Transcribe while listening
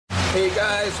Hey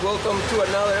guys, welcome to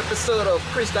another episode of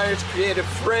Chris Dyer's Creative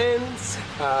Friends.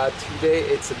 Today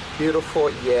it's a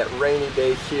beautiful yet rainy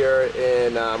day here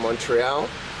in Montreal.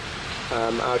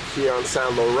 I'm out here on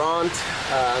Saint Laurent.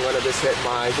 I'm going to visit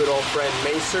my good old friend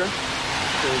Maysr.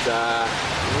 He's a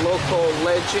local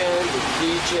legend, a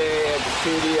DJ, a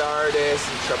graffiti artist,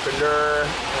 entrepreneur,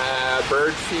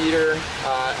 bird feeder,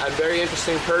 a very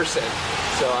interesting person.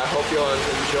 So I hope you'll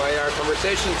enjoy our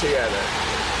conversation together.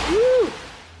 Woo!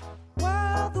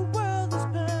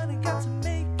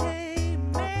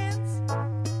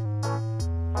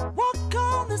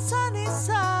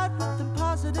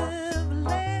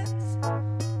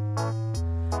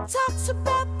 Talks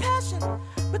about passion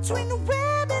between the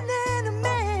women and the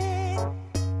men.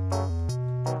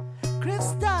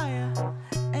 Chris Dyer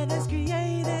and his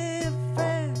creative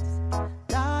friends,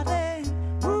 darling.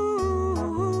 Ooh,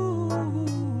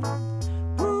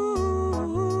 ooh,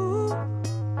 ooh,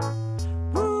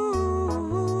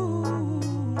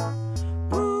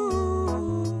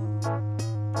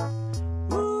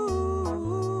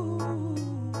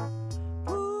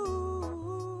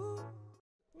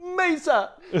 Maysr,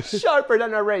 sharper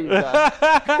than a razor.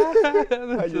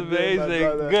 That's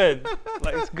amazing. Good.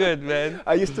 Life's good, man.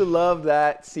 I used to love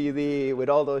that CD with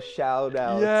all those shout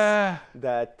outs. Yeah.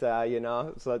 That,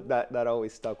 so that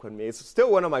always stuck with me. It's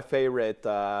still one of my favorite,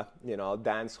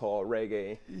 dance hall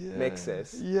reggae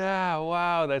mixes. Yeah,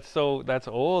 wow. That's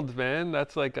old, man.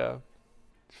 That's like a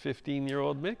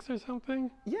 15-year-old mix or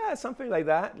something? Yeah, something like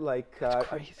that. That's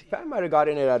crazy. I might have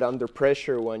gotten it at Under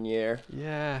Pressure one year.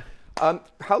 Yeah.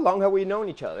 How long have we known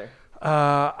each other?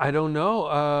 I don't know.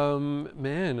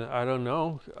 I don't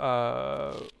know.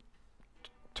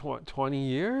 20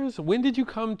 years? When did you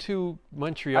come to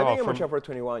Montreal? I've been in Montreal for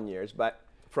 21 years, but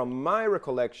from my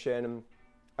recollection,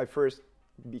 I first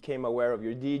became aware of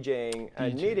your DJing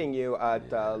and meeting you at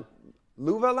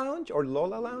Luva Lounge or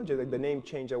Lola Lounge? The name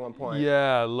changed at one point.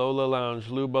 Yeah, Lola Lounge,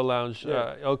 Luba Lounge.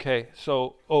 Yeah. Okay,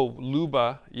 so,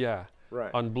 Luba, yeah. Right.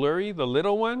 On Blurry, the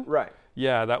little one? Right.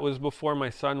 Yeah, that was before my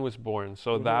son was born.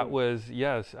 So that was,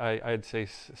 yes, I'd say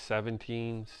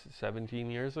 17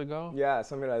 years ago. Yeah,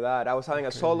 something like that. I was having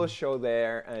a solo show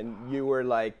there, and you were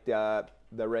like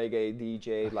the reggae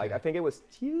DJ. Okay. Like, I think it was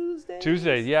Tuesday.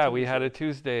 Tuesday, we had a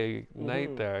Tuesday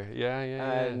night there.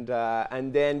 Yeah.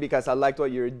 And then because I liked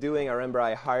what you were doing, I remember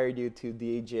I hired you to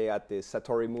DJ at the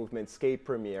Satori Movement skate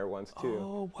premiere once too.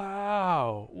 Oh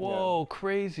wow! Whoa,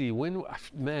 crazy! When,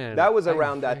 man? That was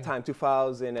around that time,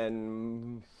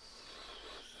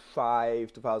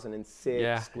 2005,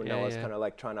 2006, when I was kind of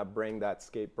like trying to bring that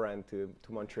skate brand to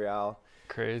Montreal.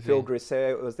 Crazy. Phil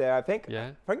Grisset was there. I think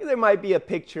there might be a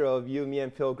picture of you, me,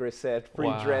 and Phil Grisset, free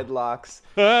dreadlocks.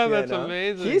 That's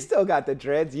amazing. He still got the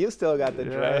dreads. You still got the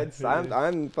dreads.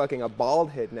 I'm fucking a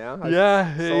bald head now.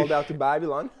 Sold out to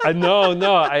Babylon.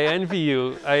 No, I envy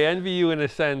you. I envy you in a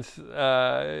sense.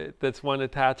 That's one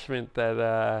attachment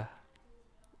that,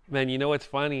 man, you know what's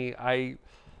funny?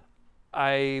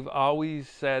 I've always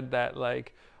said that,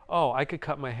 like, I could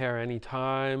cut my hair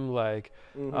anytime. Like,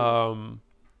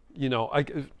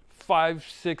 5,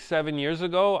 6, 7 years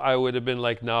ago, I would have been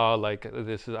like, no, like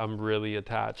I'm really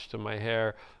attached to my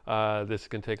hair. This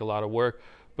can take a lot of work.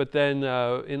 But then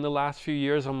in the last few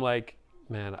years, I'm like,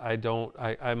 man,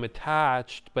 I'm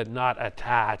attached, but not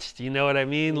attached. You know what I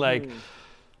mean? Like,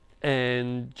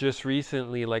 and just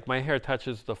recently, like my hair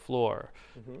touches the floor.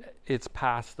 It's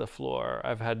past the floor.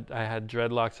 I had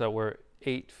dreadlocks that were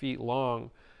 8 feet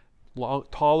long,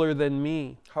 taller than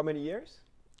me. How many years?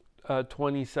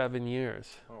 27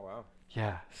 years. Oh, wow.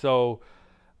 Yeah. So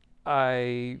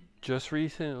I just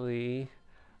recently,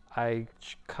 I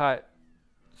cut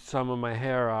some of my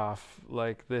hair off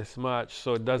like this much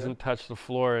so it doesn't touch the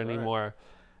floor anymore.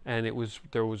 Right. And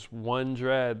there was one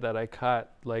dread that I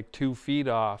cut like 2 feet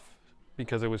off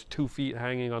because it was 2 feet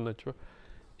hanging on the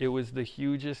it was the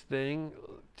hugest thing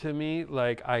to me.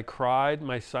 Like, I cried.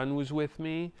 My son was with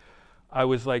me. I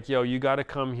was like, yo, you got to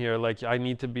come here. Like, I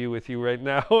need to be with you right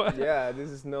now. Yeah, this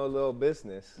is no little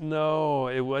business. No,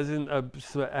 it wasn't.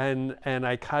 And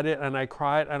I cut it and I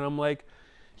cried. And I'm like,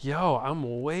 yo,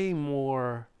 I'm way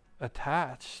more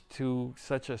attached to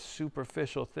such a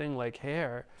superficial thing like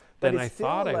hair than I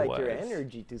thought I was. But it's still like your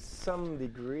energy to some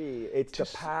degree. It's the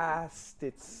past.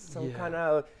 It's some kind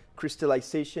of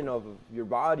crystallization of your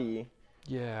body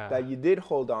that you did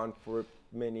hold on for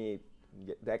many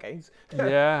decades.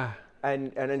 Yeah.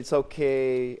 And then it's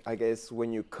okay, I guess,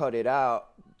 when you cut it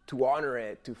out, to honor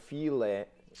it, to feel it,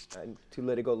 and to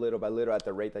let it go little by little at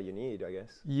the rate that you need, I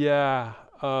guess. Yeah.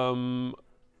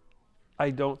 I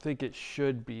don't think it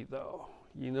should be, though.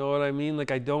 You know what I mean?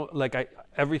 Like,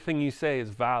 everything you say is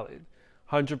valid,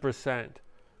 100%.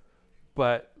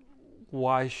 but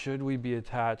why should we be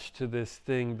attached to this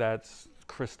thing that's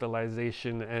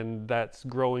crystallization and that's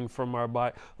growing from our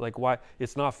body? Like, why?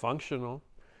 It's not functional.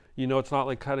 You know, it's not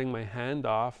like cutting my hand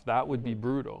off. That would be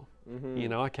brutal. You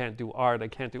know, I can't do art. I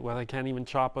can't even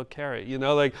chop a carrot. You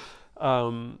know, like,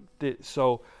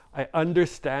 so I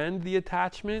understand the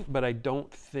attachment, but I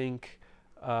don't think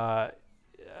I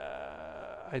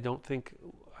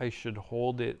should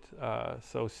hold it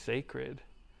so sacred.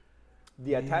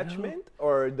 The attachment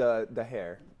or the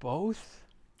hair? Both.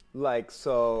 Like,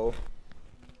 so,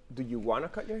 do you want to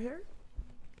cut your hair?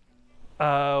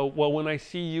 Well, when I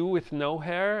see you with no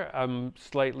hair, I'm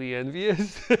slightly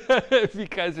envious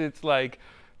because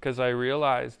I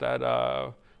realized that,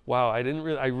 wow, I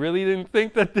really didn't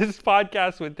think that this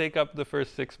podcast would take up the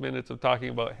first 6 minutes of talking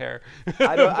about hair.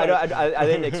 I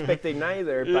didn't expect it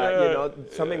neither, but you know,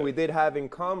 something we did have in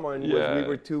common was we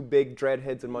were two big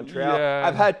dreadheads in Montreal. Yeah.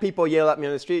 I've had people yell at me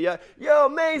on the street, yo,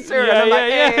 Maysr, and I'm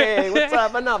like, hey, what's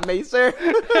up? I'm not Maysr.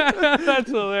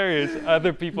 That's hilarious.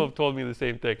 Other people have told me the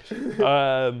same thing.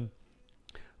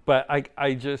 But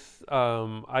I just,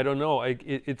 I don't know.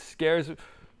 It scares.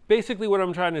 Basically, what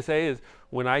I'm trying to say is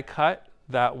when I cut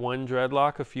that one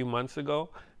dreadlock a few months ago,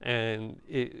 and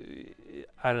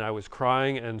I was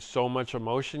crying and so much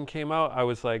emotion came out. I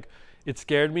was like, it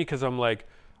scared me because I'm like,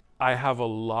 I have a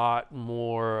lot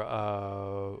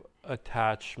more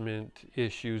attachment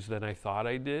issues than I thought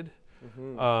I did.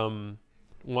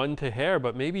 One to hair,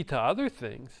 but maybe to other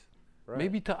things. Right.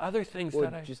 Maybe to other things or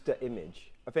just the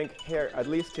image. I think hair, at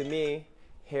least to me,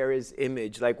 hair is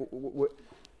image. Like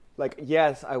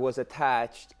yes, I was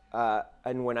attached.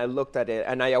 And when I looked at it,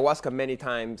 and ayahuasca many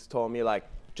times told me, like,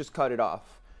 just cut it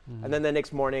off. And then the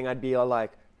next morning I'd be all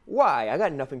like, why? I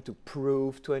got nothing to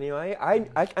prove to anyone.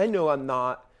 I know I'm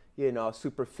not, you know,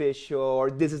 superficial, or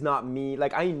this is not me.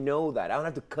 Like, I know that. I don't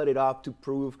have to cut it off to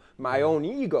prove my own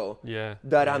ego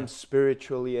that I'm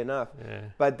spiritually enough.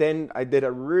 But then I did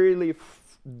a really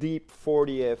deep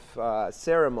 40th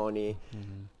ceremony,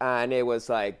 and it was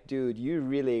like, dude, you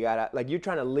really gotta, like, you're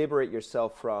trying to liberate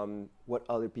yourself from what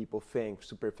other people think,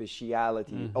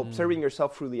 superficiality, observing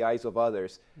yourself through the eyes of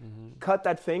others. Cut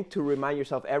that thing to remind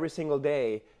yourself every single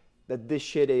day that this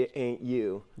shit ain't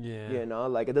you. You know,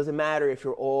 like, it doesn't matter if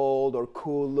you're old or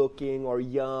cool looking or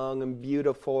young and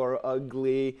beautiful or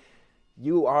ugly.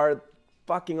 You are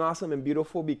fucking awesome and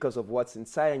beautiful because of what's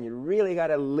inside, and you really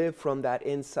gotta live from that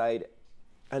inside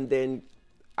and then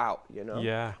out, you know?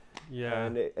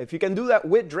 And if you can do that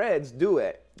with dreads, do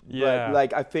it. But,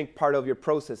 like, I think part of your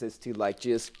process is to, like,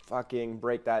 just fucking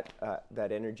break that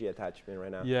energy attachment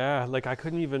right now. Yeah, like, I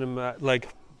couldn't even imagine, like,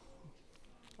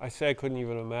 I say I couldn't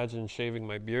even imagine shaving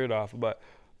my beard off, but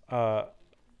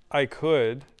I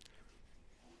could,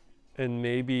 and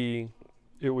maybe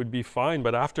it would be fine.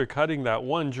 But after cutting that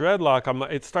one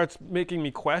dreadlock, it starts making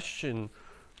me question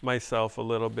myself a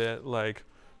little bit, like,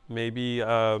 maybe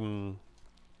I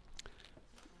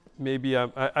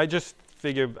just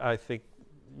figured, I think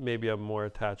maybe I'm more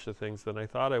attached to things than I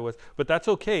thought I was. But that's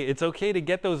okay. It's okay to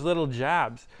get those little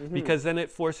jabs, because then it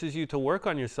forces you to work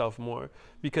on yourself more.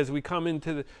 Because we come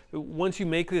into once you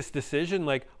make this decision,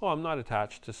 like, oh, I'm not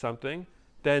attached to something,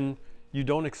 then you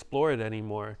don't explore it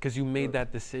anymore because you made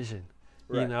that decision.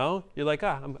 You know, you're like,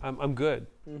 I'm good.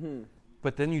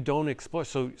 But then you don't explore.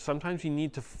 So sometimes you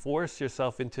need to force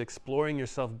yourself into exploring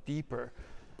yourself deeper.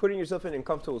 Putting yourself in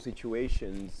uncomfortable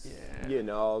situations, you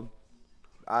know,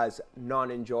 as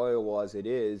non-enjoyable as it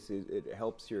is, it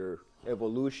helps your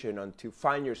evolution and to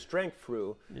find your strength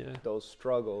through those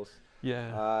struggles.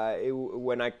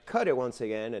 When I cut it once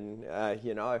again, and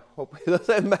you know, I hope it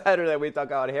doesn't matter that we talk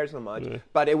about hair so much,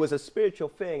 but it was a spiritual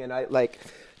thing, and I, like,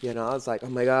 you know, I was like, oh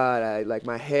my God, like,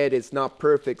 my head is not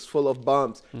perfect, it's full of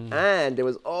bumps, and there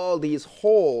was all these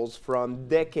holes from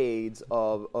decades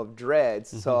of dreads.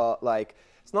 So, like,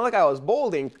 it's not like I was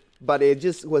balding, but it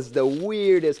just was the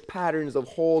weirdest patterns of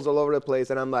holes all over the place.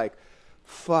 And I'm like,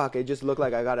 fuck, it just looked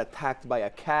like I got attacked by a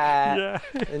cat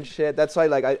and shit. That's why,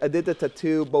 like, I did the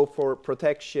tattoo both for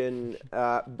protection,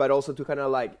 but also to kind of,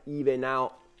 like, even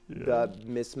out the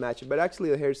mismatch. But actually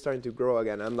the hair is starting to grow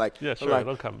again. I'm like,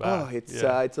 it'll come back. Oh, it's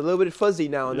a little bit fuzzy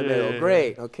now in the middle.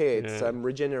 Great. Okay, I'm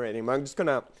regenerating. I'm just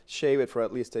gonna shave it for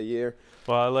at least a year.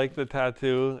 Well, I like the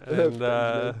tattoo, and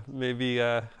maybe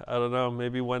I don't know.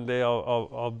 Maybe one day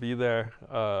I'll be there.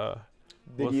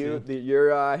 Did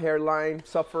your hairline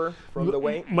suffer from the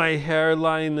weight? My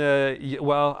hairline,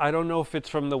 well, I don't know if it's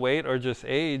from the weight or just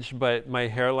age, but my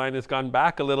hairline has gone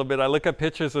back a little bit. I look at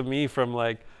pictures of me from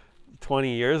like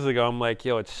 20 years ago, I'm like,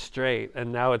 yo, it's straight,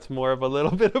 and now it's more of a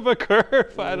little bit of a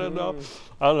curve. I don't know.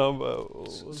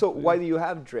 So why do you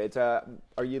have dreads? Are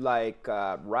you like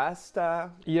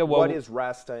Rasta? Yeah, well, what is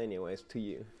Rasta anyways to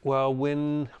you? Well,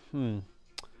 when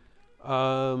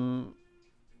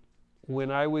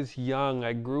I was young,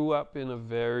 I grew up in a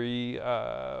very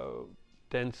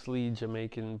densely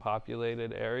Jamaican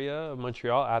populated area of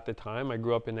Montreal at the time. I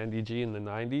grew up in NDG in the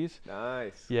 90s.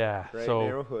 Nice. Yeah. Great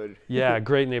neighborhood. Yeah,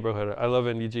 great neighborhood. I love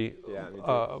NDG. Yeah, me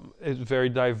too. It's very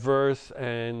diverse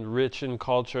and rich in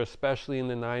culture, especially in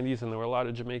the 90s, and there were a lot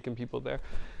of Jamaican people there.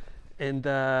 And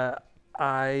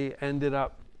I ended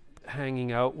up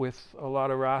hanging out with a lot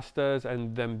of Rastas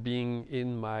and them being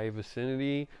in my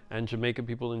vicinity and Jamaican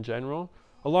people in general.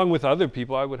 Along with other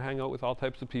people, I would hang out with all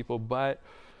types of people. But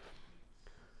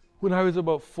when I was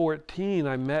about 14,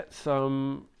 I met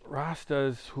some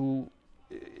Rastas who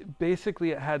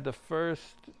basically it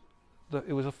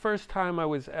was the first time I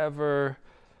ever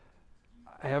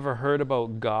heard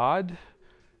about God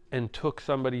and took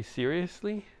somebody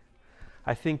seriously.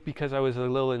 I think because I was a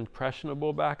little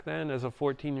impressionable back then as a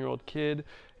 14-year-old kid,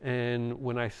 and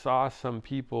when I saw some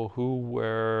people who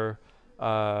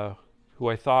I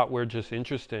thought were just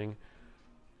interesting,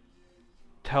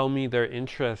 tell me their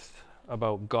interest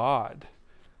about God,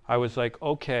 I was like,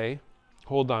 okay,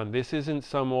 hold on, this isn't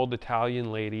some old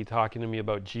Italian lady talking to me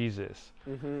about Jesus,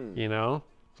 you know?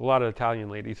 There's a lot of Italian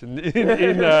ladies in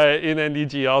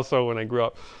NDG also when I grew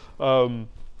up,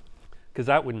 because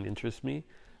that wouldn't interest me.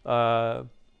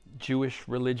 Jewish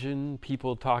religion,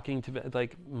 people talking to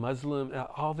like Muslim,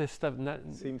 all this stuff.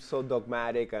 Seems so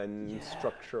dogmatic and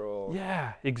structural.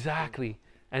 Yeah, exactly.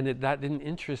 And that didn't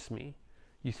interest me.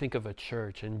 You think of a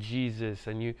church and Jesus,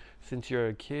 and since you're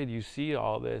a kid, you see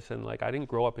all this. And like, I didn't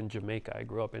grow up in Jamaica. I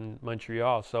grew up in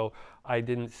Montreal, so I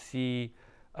didn't see.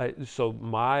 So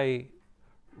my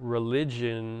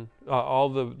religion, all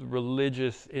the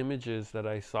religious images that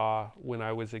I saw when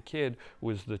I was a kid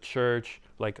was the church,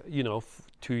 like,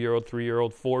 2-year-old,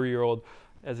 3-year-old, 4-year-old.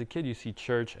 As a kid, you see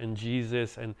church and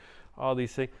Jesus and all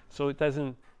these things. So it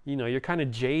doesn't, you're kind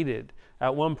of jaded.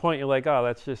 At one point, you're like, oh,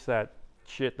 that's just that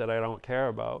shit that I don't care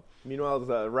about. Meanwhile,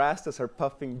 the Rastas are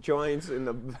puffing joints in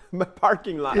the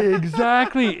parking lot.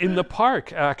 Exactly, in the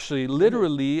park, actually.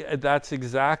 Literally, that's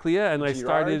exactly it. And I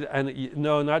started,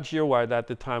 no, not Girard at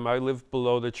the time. I lived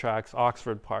below the tracks,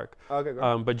 Oxford Park. Okay,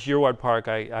 good. But Girard Park,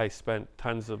 I spent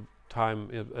tons of time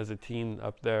as a teen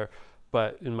up there.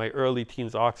 But in my early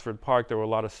teens, Oxford Park, there were a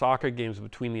lot of soccer games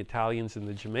between the Italians and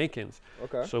the Jamaicans.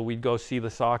 Okay. So we'd go see the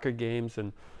soccer games,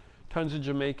 and tons of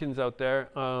Jamaicans out there.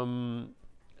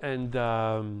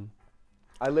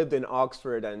 I lived in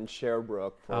Oxford and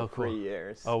Sherbrooke for 3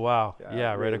 years. Oh, wow.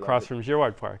 Yeah, right across from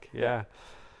Girard Park. Yeah.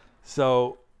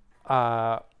 So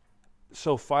I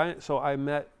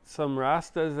met some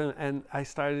Rastas, and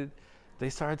they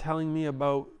started telling me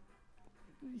about,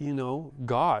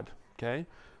 God, okay?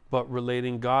 But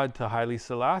relating God to Haile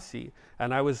Selassie.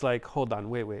 And I was like, hold on,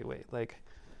 wait. Like,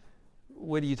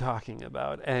 what are you talking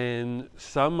about? And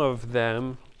some of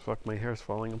them, fuck, my hair's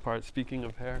falling apart. Speaking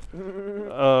of hair,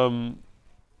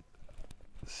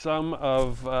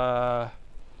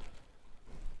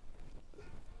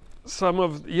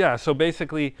 so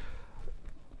basically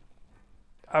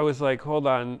I was like, hold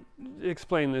on,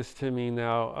 explain this to me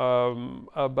now,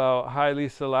 about Haile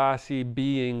Selassie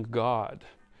being God.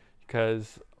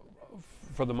 Because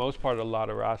for the most part, a lot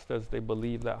of Rastas, they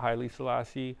believe that Haile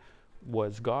Selassie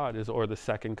was God, or the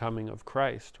second coming of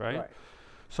Christ, right?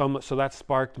 So that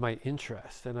sparked my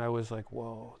interest, and I was like,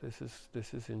 whoa, this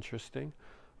is interesting.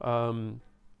 And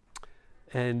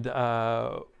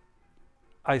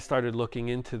I started looking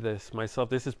into this myself.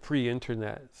 This is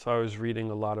pre-internet, so I was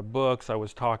reading a lot of books, I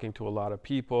was talking to a lot of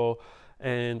people,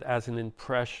 and as an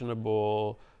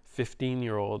impressionable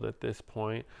 15-year-old at this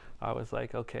point, I was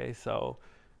like, okay, so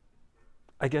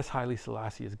I guess Haile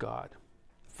Selassie is God,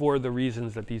 for the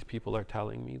reasons that these people are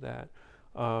telling me that.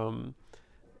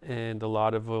 And a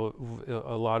lot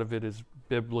of it is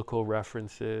biblical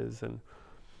references, and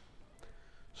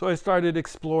so I started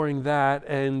exploring that.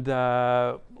 And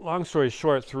long story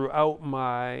short, throughout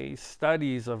my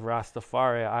studies of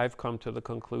Rastafari, I've come to the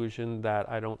conclusion that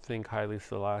I don't think Haile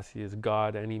Selassie is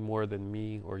God any more than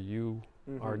me or you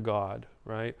are God,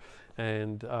 right?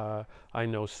 And I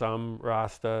know some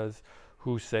Rastas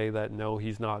who say that no,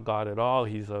 he's not God at all,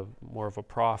 he's more of a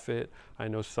prophet. I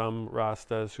know some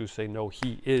Rastas who say no,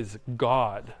 he is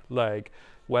God, like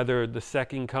whether the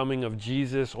second coming of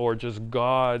Jesus or just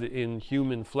God in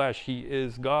human flesh, he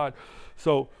is God.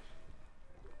 So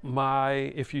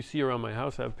if you see around my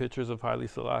house, I have pictures of Haile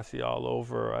Selassie all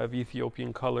over. I have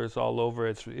Ethiopian colors all over.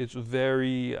 It's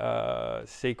very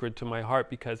sacred to my heart,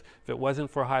 because if it wasn't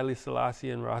for Haile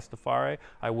Selassie and Rastafari,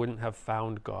 I wouldn't have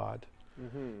found God.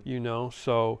 You know,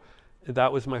 so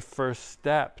that was my first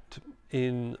step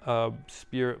in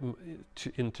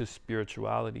into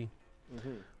spirituality.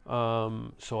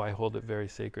 So I hold it very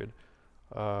sacred.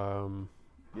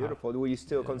 Beautiful. Do you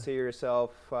still consider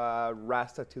yourself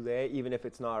Rasta today, even if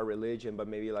it's not a religion, but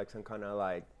maybe like some kind of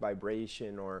like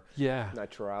vibration or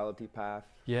naturality path?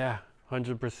 Yeah,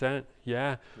 100%.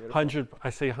 Yeah, Beautiful. I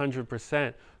say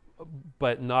 100%,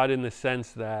 but not in the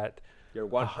sense that you're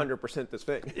 100% this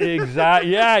thing.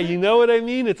 Exactly. Yeah, you know what I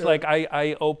mean? It's like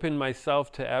I open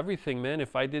myself to everything, man.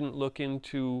 If I didn't look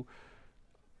into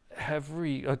if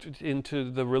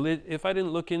I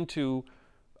didn't look into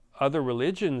other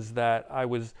religions that I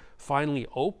was finally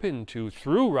open to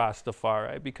through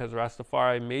Rastafari, because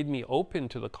Rastafari made me open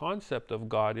to the concept of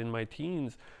God in my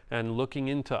teens and looking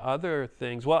into other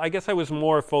things. Well, I guess I was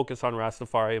more focused on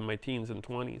Rastafari in my teens and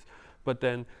 20s, but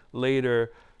then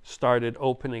later started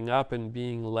opening up and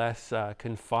being less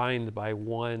confined by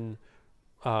one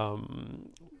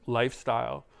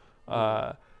lifestyle,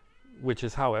 which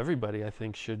is how everybody, I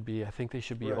think, should be. I think they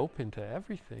should be open to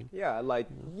everything. Yeah, like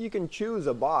you can choose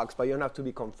a box, but you don't have to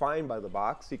be confined by the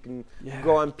box. You can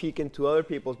go and peek into other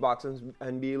people's boxes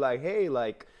and be like, hey,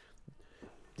 like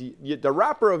the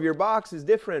wrapper of your box is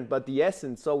different, but the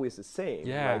essence is always the same.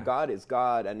 Yeah. Like God is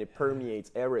God, and it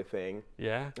permeates everything.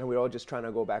 Yeah. And we're all just trying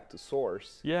to go back to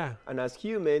source. Yeah. And as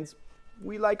humans,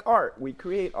 we like art. We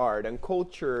create art and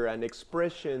culture and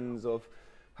expressions of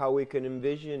how we can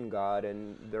envision God,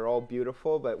 and they're all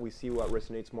beautiful, but we see what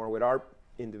resonates more with our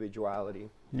individuality.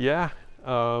 Yeah.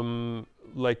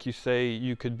 Like you say,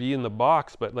 you could be in the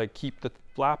box, but like keep the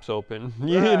flaps open,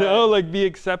 you know, like be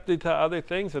accepted to other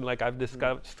things. And like I've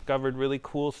discovered really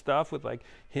cool stuff with like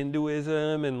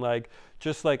Hinduism and like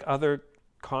just like other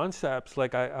concepts.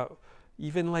 Like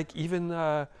even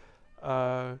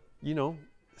you know,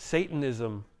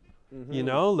 Satanism. You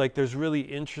know, like there's really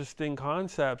interesting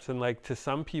concepts, and like to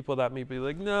some people that may be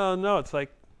like, no, it's like,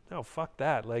 no, fuck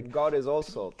that. Like God is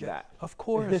also that. Of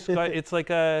course. God, it's like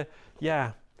I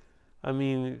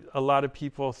mean, a lot of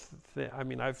people, I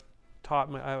mean, I have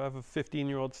a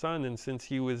 15-year-old son, and since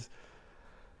he was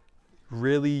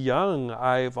really young,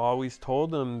 I've always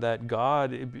told him that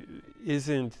God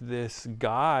isn't this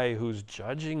guy who's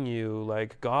judging you.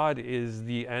 Like God is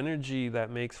the energy that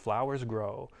makes flowers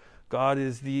grow. God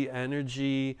is the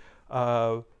energy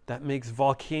that makes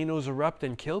volcanoes erupt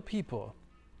and kill people.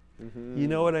 You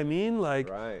know what I mean? Like,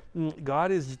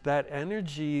 God is that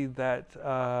energy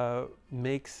that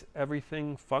makes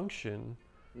everything function.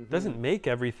 Doesn't make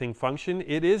everything function.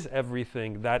 It is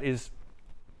everything that is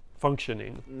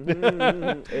functioning.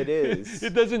 It is.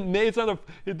 It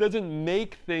doesn't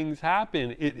make things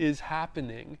happen. It is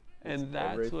happening. And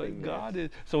that's what God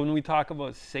is. So when we talk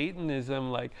about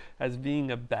Satanism, like as being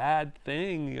a bad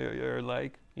thing, or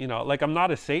like, you know, like I'm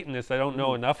not a Satanist. I don't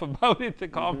know enough about it to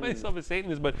call myself a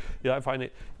Satanist, but yeah, I find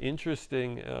it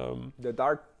interesting. The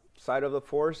dark side of the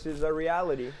force is a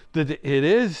reality. It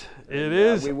is. It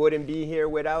is. We wouldn't be here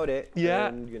without it. Yeah.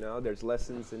 And, you know, there's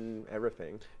lessons in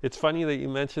everything. It's funny that you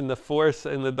mentioned the force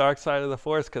and the dark side of the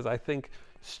force, because I think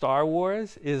Star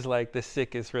Wars is like the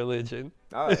sickest religion.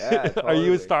 Oh, yeah. Totally. Are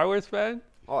you a Star Wars fan?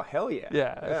 Oh, hell yeah.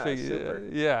 Yeah, super.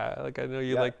 Yeah, like I know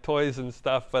you like toys and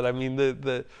stuff, but I mean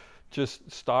the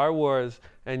just Star Wars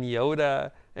and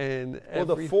Yoda and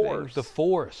everything. The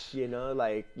Force. You know,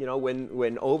 like, you know,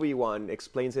 when Obi-Wan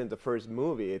explains it in the first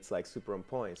movie, it's like super on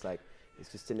point. It's like,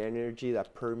 it's just an energy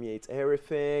that permeates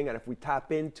everything, and if we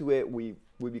tap into it, we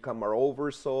become our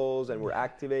oversouls and we're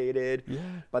activated. Yeah.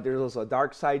 But there's also a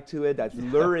dark side to it that's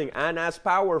luring and as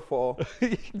powerful.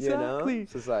 Exactly. You know?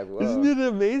 So it's like, whoa. Isn't it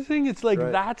amazing? It's like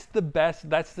that's the best,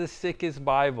 that's the sickest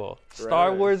Bible.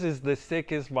 Star Wars is the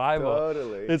sickest Bible.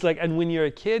 Totally. It's like, and when you're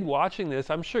a kid watching this,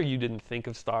 I'm sure you didn't think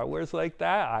of Star Wars like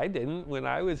that. I didn't when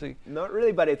I was a... Not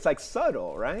really, but it's like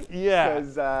subtle, right? Yeah.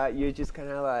 Because you're just kind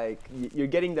of like, you're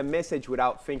getting the message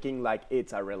without thinking like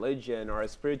it's a religion or a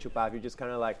spiritual path. You're just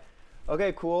kind of like,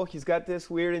 okay, cool. He's got this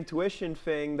weird intuition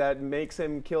thing that makes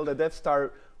him kill the Death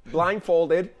Star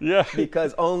blindfolded. Yeah.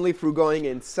 Because only through going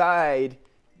inside,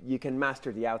 you can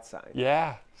master the outside.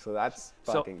 Yeah. So that's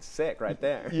fucking sick right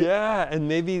there. Yeah, and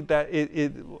maybe that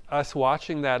us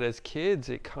watching that as kids,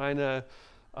 it kind of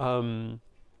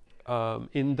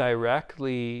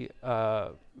indirectly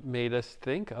made us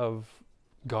think of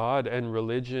God and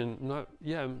religion.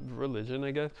 Religion,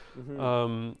 I guess.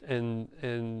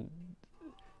 And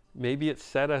maybe it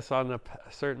set us on a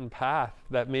certain path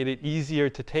that made it easier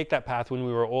to take that path when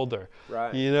we were older.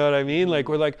 Right. You know what I mean? Like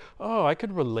we're like, oh, I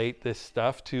could relate this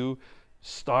stuff to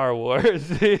Star Wars.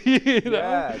 You know?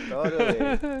 Yeah,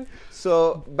 totally.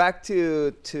 So back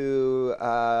to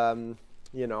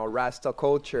Rasta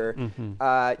culture.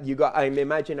 You got. I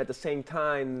imagine at the same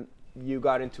time you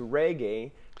got into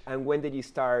reggae. And when did you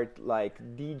start like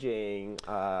DJing?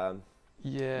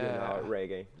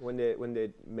 Reggae. When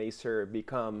did Maysr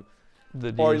become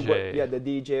the DJ? The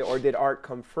DJ. Or did art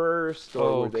come first,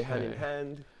 or were they hand in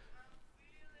hand?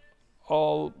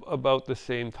 All about the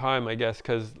same time, I guess,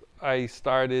 because I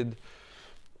started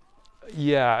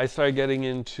getting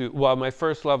into, well, my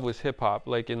first love was hip hop,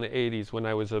 like in the 80s when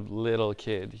I was a little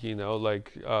kid, you know,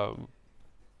 like I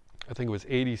think it was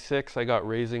 86, I got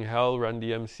Raising Hell, Run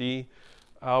DMC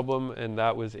album, and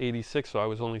that was 86, so I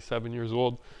was only 7 years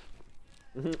old.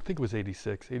 I think it was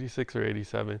 86 or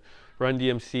 87. Run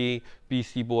DMC,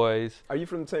 Beastie Boys. Are you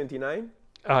from 79?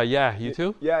 Yeah, you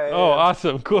too? Yeah. Oh,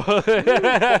 awesome, cool.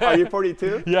 Are you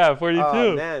 42? Yeah, 42.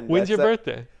 Oh, man, when's your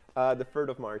birthday? The 3rd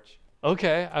of March.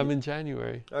 Okay, I'm in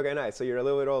January. Okay, nice. So you're a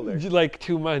little bit older. Like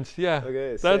 2 months, yeah.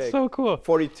 Okay, that's sick. so cool.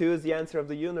 42 is the answer of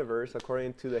the universe,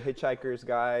 according to the Hitchhiker's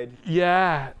Guide to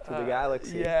the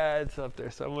Galaxy. Yeah, it's up there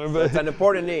somewhere. So but it's an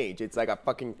important age. It's like a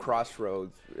fucking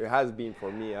crossroads. It has been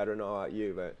for me. I don't know about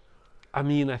you, but... I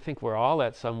mean, I think we're all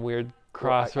at some weird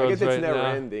crossroads I guess right it's never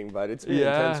now. ending, but it's been an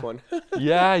intense one.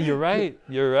 Yeah, you're right.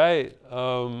 You're right.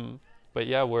 But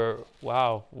yeah,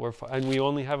 and we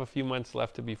only have a few months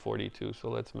left to be 42, so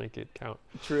let's make it count.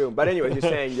 True, but anyway, you're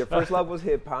saying your first love was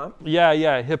hip hop.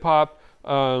 Yeah, hip hop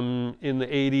in the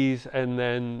 80s, and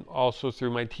then also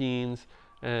through my teens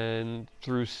and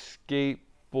through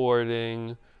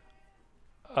skateboarding.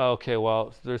 Okay,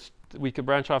 well, we could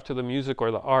branch off to the music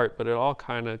or the art, but it all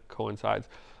kind of coincides.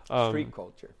 Street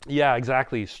culture. Yeah,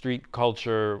 exactly. Street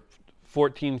culture.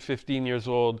 14, 15 years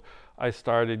old, I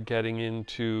started getting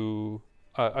into,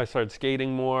 I started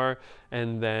skating more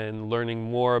and then learning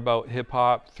more about hip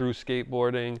hop through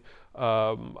skateboarding.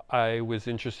 I was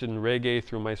interested in reggae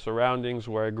through my surroundings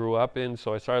where I grew up in,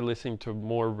 so I started listening to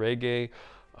more reggae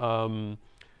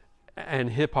and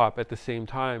hip hop at the same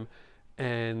time.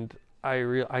 And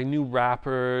I knew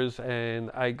rappers,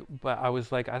 but I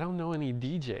was like, I don't know any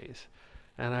DJs.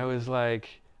 And I was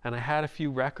like, and I had a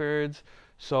few records,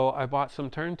 so I bought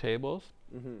some turntables.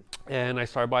 And I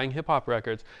started buying hip hop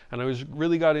records, and I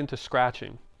really got into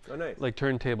scratching. Oh, nice. Like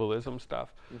turntablism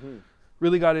stuff.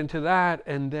 Really got into that,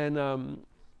 and then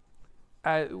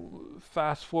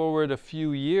fast forward a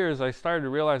few years, I started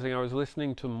realizing I was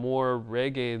listening to more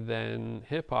reggae than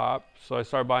hip hop, so I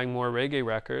started buying more reggae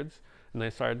records, and I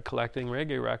started collecting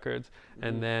reggae records,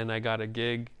 and then I got a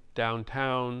gig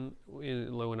downtown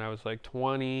when I was like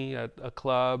 20 at a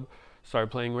club, started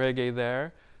playing reggae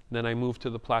there. Then I moved to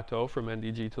the Plateau, from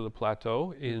NDG to the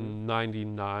Plateau in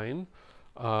 99.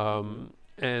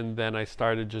 And then I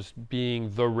started just being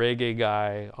the reggae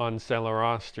guy on Saint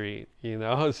Laurent Street, you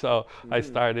know? So I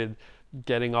started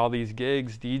getting all these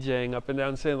gigs, DJing up and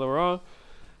down Saint Laurent.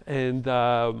 And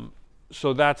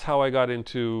so that's how I got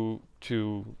into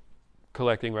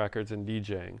collecting records and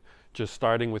DJing. Just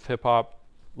starting with hip hop,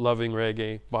 loving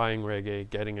reggae, buying reggae,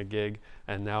 getting a gig.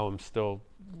 And now I'm still,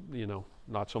 you know,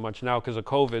 not so much now because of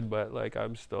COVID, but like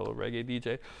I'm still a reggae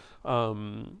DJ.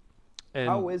 And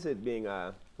how is it being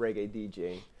a reggae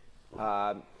DJ?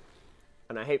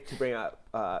 And I hate to bring up,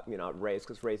 race,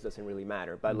 because race doesn't really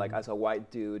matter. But like as a white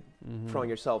dude, throwing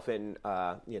yourself in,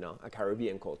 a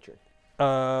Caribbean culture.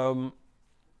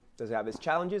 Does it have its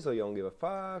challenges, or you don't give a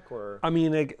fuck? Or I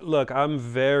mean, like, look, I'm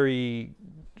very.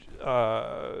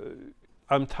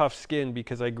 I'm tough-skinned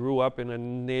because I grew up in a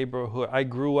neighborhood. I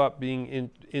grew up being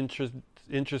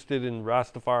interested in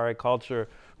Rastafari culture,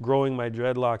 growing my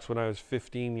dreadlocks when I was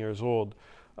 15 years old,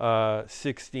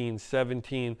 16,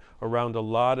 17, around a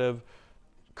lot of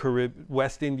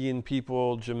West Indian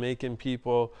people, Jamaican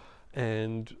people,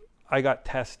 and I got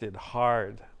tested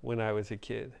hard when I was a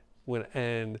kid.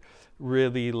 And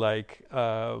really, like,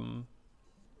 I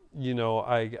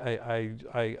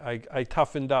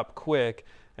toughened up quick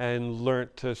and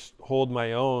learned to hold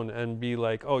my own and be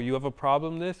like, oh, you have a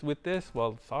problem with this?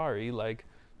 Well, sorry, like,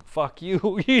 fuck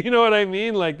you. You know what I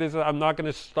mean? Like, this, I'm not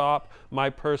going to stop my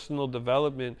personal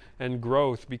development and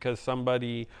growth because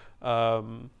somebody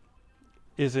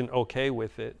isn't okay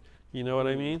with it. You know what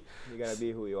I mean? You gotta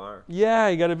be who you are. Yeah,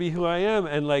 you gotta be who I am.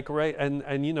 And like, right, and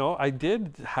I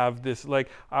did have this, like,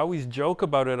 I always joke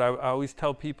about it. I always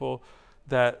tell people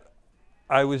that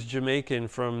I was Jamaican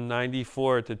from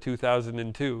 '94 to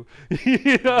 2002.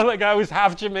 You know, like I was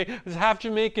half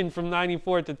Jamaican from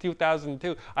 '94 to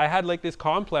 2002. I had like this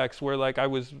complex where like I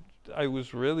was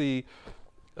really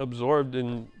absorbed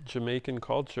in Jamaican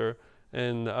culture,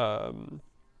 and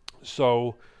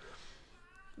so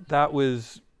that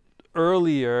was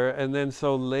earlier. And then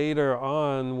so later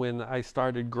on, when I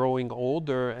started growing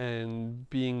older and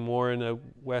being more in a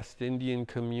West Indian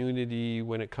community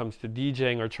when it comes to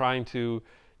DJing or trying to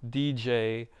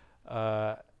DJ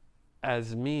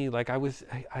as me, like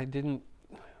I didn't,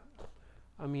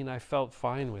 I mean, I felt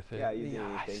fine with it. Yeah, you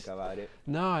didn't think about it.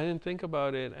 No, I didn't think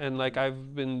about it. And like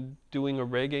I've been doing a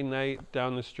reggae night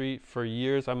down the street for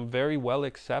years. I'm very well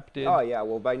accepted. Oh yeah,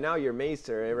 well by now you're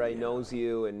Maysr, everybody knows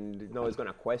you, and no one's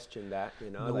gonna question that,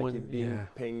 you know, like you've been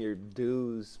paying your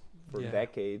dues for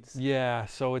decades. Yeah,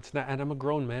 so it's not, and I'm a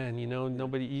grown man, you know,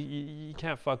 nobody, you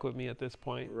can't fuck with me at this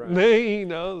point. Right. You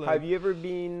know, like, have you ever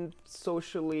been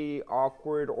socially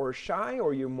awkward or shy,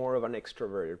 or you're more of an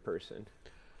extroverted person?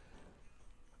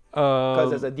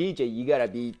 Because as a DJ, you gotta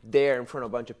be there in front of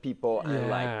a bunch of people and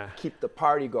like keep the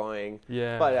party going.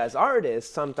 Yeah. But as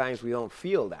artists, sometimes we don't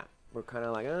feel that. We're kind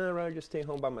of like, I'd rather just stay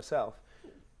home by myself.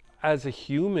 As a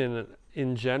human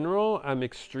in general, I'm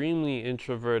extremely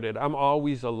introverted. I'm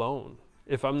always alone.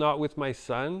 If I'm not with my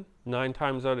son, 9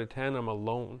 times out of 10, I'm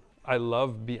alone. I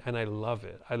love and I love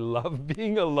it. I love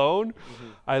being alone.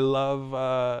 I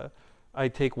love. I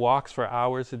take walks for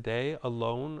hours a day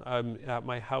alone. I'm at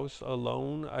my house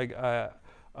alone. I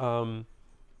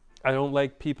don't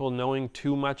like people knowing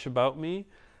too much about me,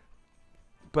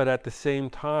 but at the same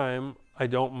time, I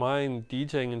don't mind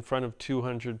DJing in front of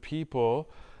 200 people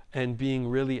and being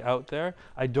really out there.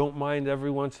 I don't mind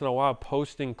every once in a while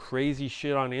posting crazy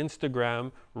shit on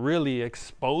Instagram, really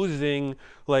exposing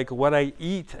like what I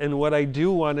eat and what I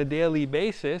do on a daily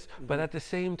basis. But at the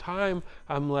same time,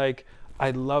 I'm like, I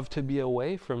love to be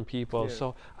away from people.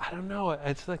 So I don't know.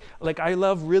 It's like I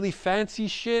love really fancy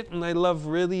shit and I love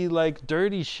really like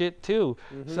dirty shit too.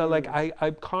 So like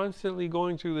I'm constantly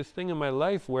going through this thing in my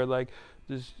life where like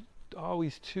there's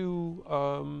always two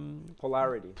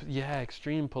polarity. Yeah,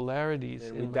 extreme polarities.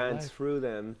 And we dance through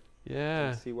them. Yeah.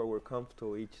 And see where we're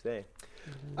comfortable each day.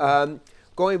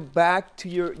 Going back to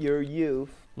your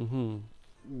youth,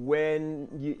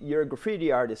 when you're a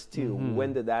graffiti artist too,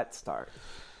 when did that start?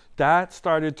 That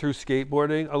started through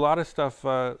skateboarding. A lot of stuff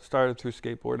started through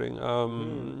skateboarding.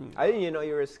 I didn't even know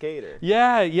you were a skater.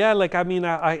 Yeah. Like I mean,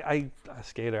 I a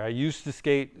skater. I used to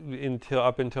skate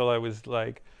up until I was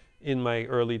like in my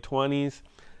early 20s,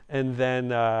 and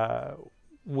then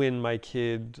when my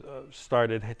kid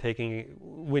started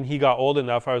when he got old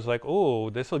enough, I was like, oh,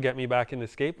 this will get me back into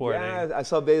skateboarding. Yeah, I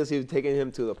saw videos of you taking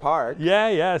him to the park.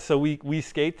 Yeah. So we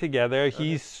skate together.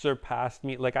 He's surpassed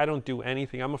me. Like I don't do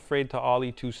anything. I'm afraid to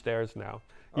ollie 2 stairs now.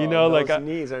 You know, those like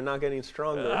knees are not getting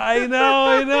stronger. I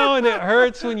know, and it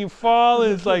hurts when you fall.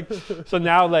 It's like, so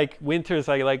now like winters,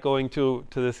 I like going to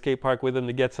the skate park with him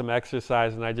to get some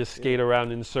exercise, and I just skate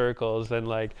around in circles and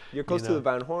like. You're close to the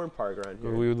Van Horn Park around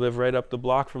here. We live right up the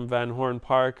block from Van Horn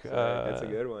Park. That's a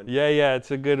good one. Yeah,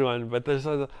 it's a good one. But there's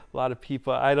a lot of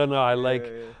people. I don't know.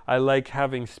 I like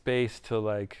having space to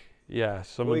like. Yeah,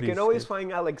 we can always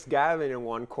find Alex Gavin in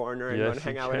one corner and go and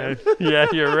hang out with him. Yeah,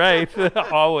 you're right.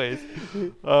 Always.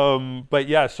 But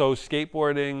yeah, so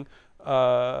skateboarding,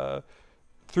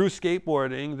 through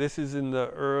skateboarding, this is in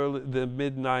the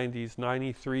mid 90s,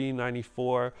 93,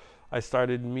 94, I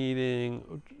started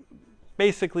meeting,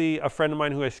 basically a friend of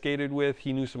mine who I skated with,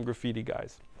 he knew some graffiti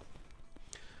guys.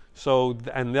 So,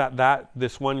 and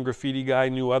this one graffiti guy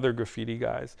knew other graffiti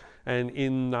guys. And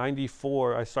in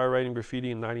 94, I started writing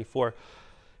graffiti in 94.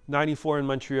 94 in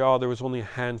Montreal, there was only a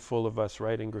handful of us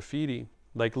writing graffiti.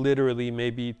 Like literally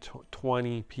maybe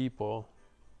 20 people,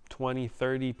 20,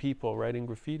 30 people writing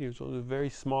graffiti. So it was a very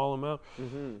small amount.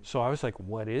 So I was like,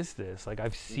 what is this? Like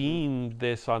I've seen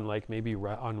this on like maybe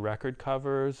on record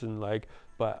covers and like,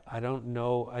 but I didn't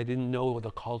know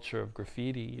the culture of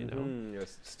graffiti, you know?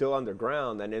 It's still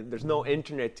underground, and there's no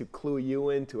internet to clue you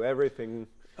into everything.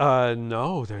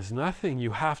 No, there's nothing.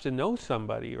 You have to know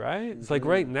somebody, right? It's like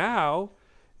right now,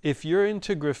 if you're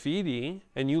into graffiti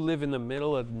and you live in the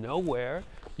middle of nowhere,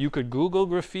 you could Google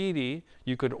graffiti,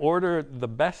 you could order the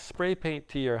best spray paint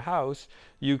to your house,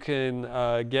 you can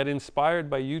get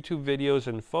inspired by YouTube videos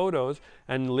and photos,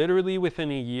 and literally within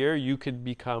a year, you could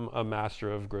become a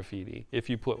master of graffiti if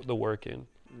you put the work in.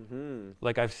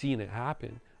 Like I've seen it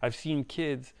happen. I've seen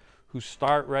kids who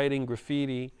start writing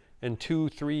graffiti and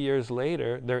 2-3 years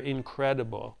later, they're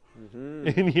incredible.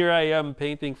 And here I am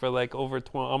painting for like over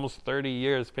almost 30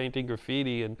 years, painting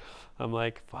graffiti, and I'm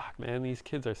like, fuck, man, these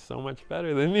kids are so much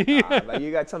better than me. But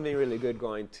you got something really good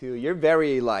going too. You're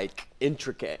very like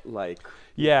intricate, like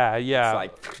Yeah, it's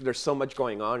like there's so much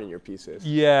going on in your pieces.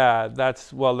 Yeah,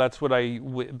 that's what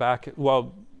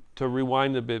to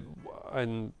rewind a bit,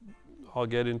 and I'll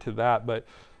get into that, but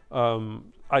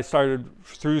I started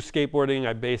through skateboarding.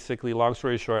 I basically, long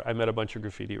story short, I met a bunch of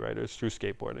graffiti writers through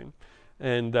skateboarding.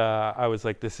 And I was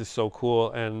like, this is so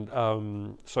cool. And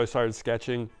so I started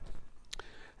sketching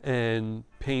and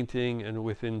painting, and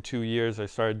within 2 years I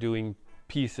started doing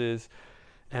pieces,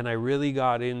 and I really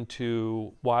got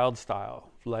into wild style,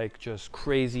 like just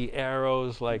crazy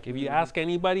arrows. Like if you ask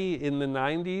anybody in the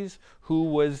 90s who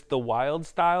was the wild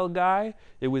style guy,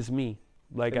 it was me.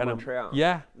 Like in Montreal.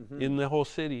 Yeah, in the whole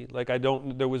city. Like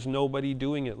there was nobody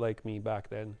doing it like me back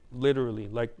then. Literally,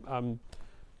 like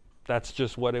that's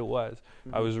just what it was.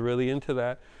 I was really into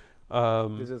that.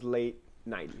 This is late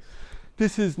 90s.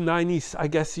 This is 90, I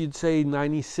guess you'd say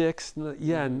 96.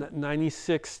 Yeah,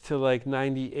 96 to like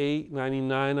 98,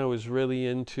 99, I was really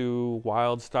into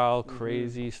wild style,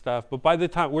 crazy stuff. But by the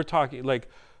time we're talking, like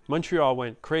Montreal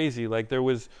went crazy. Like there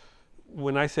was,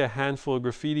 when I say a handful of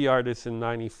graffiti artists in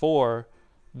 94,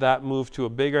 that moved to a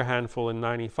bigger handful in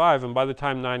 95. And by the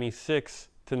time 96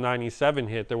 to 97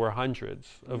 hit, there were hundreds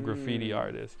of graffiti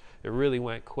artists. It really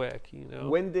went quick, you know.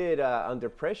 When did Under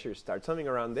Pressure start? Something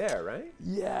around there, right?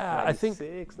 Yeah,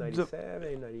 96,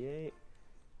 97, 98.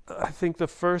 I think the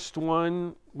first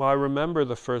one, well, I remember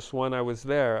the first one, I was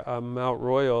there, Mount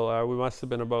Royal. We must have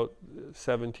been about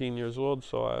 17 years old,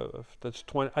 so that's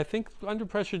 20. I think Under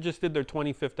Pressure just did their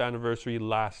 25th anniversary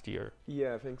last year.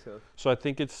 Yeah, I think so. So I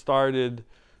think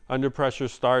Under Pressure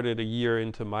started a year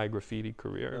into my graffiti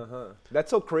career.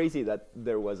 That's so crazy that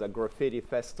there was a graffiti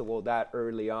festival that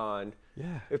early on.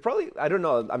 Yeah. It probably, I don't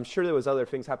know, I'm sure there was other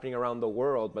things happening around the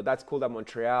world, but that's cool that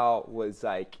Montreal was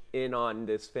like in on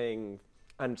this thing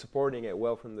and supporting it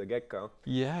well from the get-go.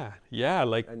 Yeah,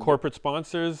 like corporate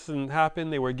sponsors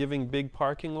happened. They were giving big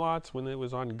parking lots when it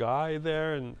was on Guy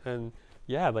there, and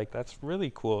yeah, like that's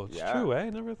really cool. It's true, eh? I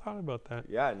never thought about that.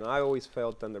 Yeah, no, I always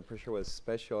felt Under Pressure was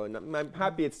special, and I'm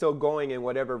happy it's still going in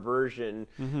whatever version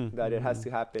that it has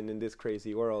to happen in this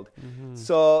crazy world.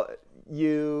 So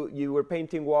you were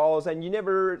painting walls, and you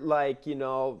never like, you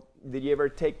know, did you ever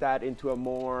take that into a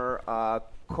more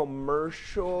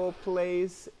commercial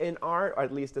place in art, or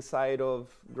at least the side of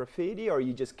graffiti, or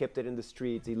you just kept it in the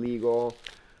streets, illegal?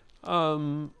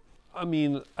 I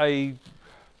mean, I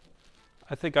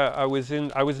think I was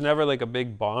never like a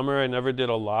big bomber. I never did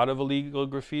a lot of illegal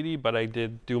graffiti, but I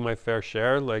did do my fair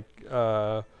share. Like,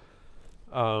 but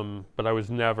I was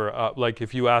never up. Like,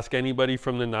 if you ask anybody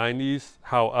from the 90s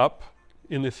how up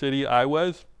in the city I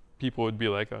was, people would be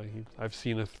like, oh, I've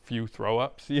seen a few throw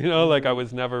ups, you know, like I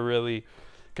was never really,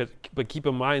 but keep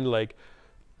in mind, like,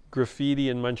 graffiti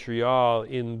in Montreal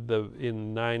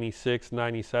in 96,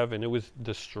 97, it was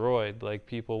destroyed. Like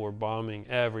people were bombing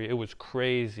it was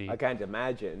crazy. I can't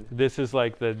imagine. This is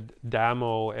like the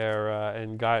Damo era,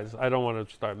 and guys, I don't want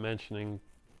to start mentioning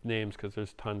names because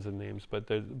there's tons of names, but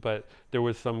there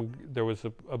was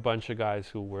a bunch of guys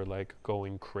who were like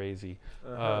going crazy.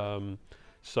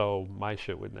 So my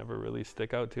shit would never really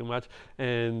stick out too much,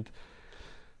 and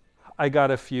I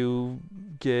got a few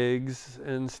gigs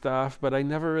and stuff, but I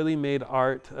never really made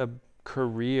art a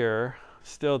career.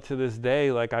 Still to this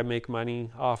day, like I make money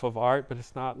off of art, but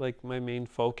it's not like my main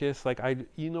focus. Like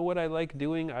you know what I like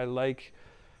doing? I like,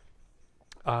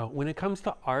 when it comes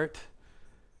to art,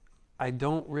 I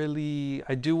do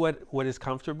what is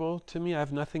comfortable to me. I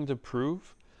have nothing to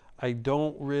prove. I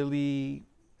don't really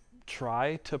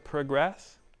try to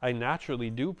progress. I naturally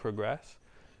do progress.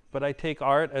 But I take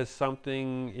art as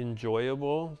something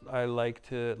enjoyable. I like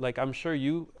to, like, I'm sure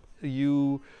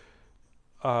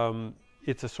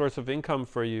it's a source of income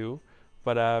for you,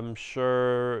 but I'm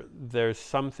sure there's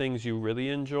some things you really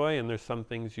enjoy and there's some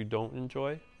things you don't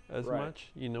enjoy as much.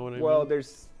 You know what I mean? Well,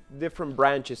 there's different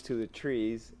branches to the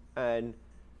trees, and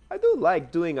I do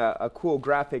like doing a cool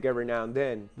graphic every now and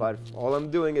then, but if all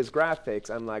I'm doing is graphics,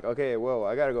 I'm like, okay, whoa,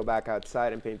 I gotta go back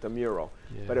outside and paint a mural.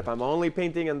 Yeah. But if I'm only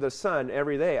painting in the sun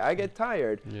every day, I get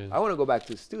tired. Yeah. I wanna go back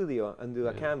to the studio and do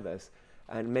a canvas,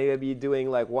 and maybe be doing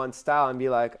like one style and be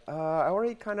like, I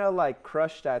already kinda like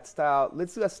crushed that style.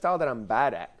 Let's do a style that I'm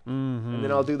bad at. And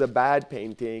then I'll do the bad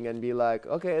painting and be like,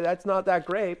 okay, that's not that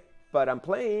great, but I'm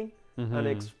playing and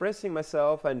expressing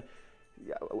myself. And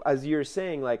as you're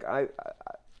saying, like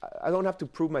I don't have to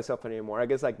prove myself anymore. I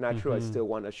guess like naturally I still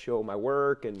want to show my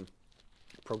work and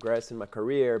progress in my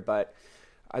career, but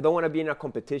I don't want to be in a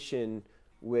competition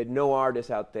with no artists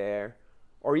out there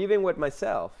or even with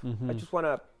myself. I just want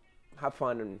to have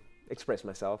fun and express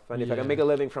myself. And if I can make a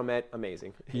living from it,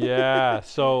 amazing. Yeah.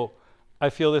 So I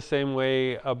feel the same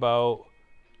way about,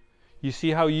 you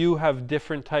see how you have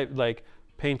different type, like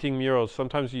painting murals.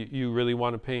 Sometimes you really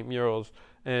want to paint murals,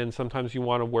 and sometimes you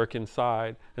want to work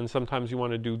inside, and sometimes you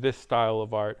want to do this style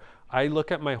of art. I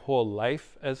look at my whole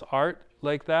life as art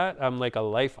like that. I'm like a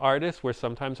life artist where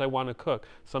sometimes I want to cook.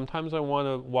 Sometimes I want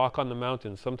to walk on the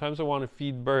mountains. Sometimes I want to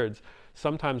feed birds.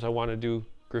 Sometimes I want to do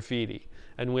graffiti.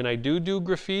 And when I do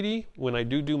graffiti, when I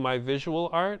do my visual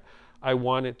art, I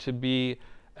want it to be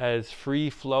as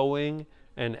free-flowing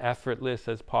and effortless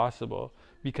as possible,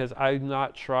 because I'm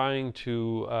not trying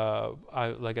to,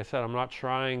 like I said, I'm not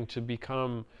trying to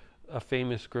become a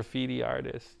famous graffiti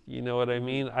artist. You know what I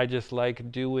mean? I just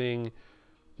like doing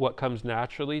what comes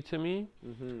naturally to me,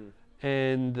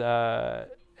 and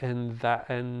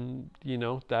you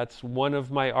know, that's one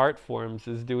of my art forms,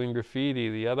 is doing graffiti.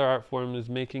 The other art form is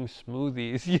making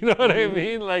smoothies. You know what I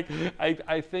mean? Like,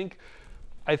 I think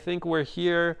we're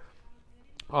here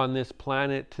on this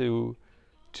planet to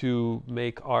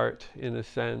make art, in a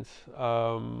sense,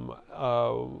 and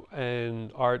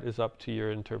art is up to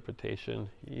your interpretation.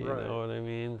 You know what I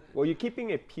mean? Well, you're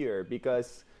keeping it pure,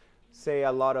 because say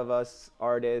a lot of us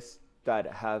artists that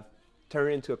have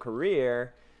turned into a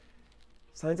career,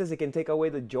 sometimes it can take away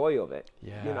the joy of it.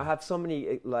 Yeah. You know, I have so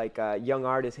many like young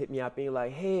artists hit me up being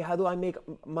like, hey, how do I make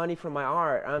money from my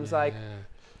art? And I'm just like,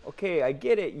 okay, I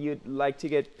get it. You'd like to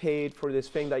get paid for this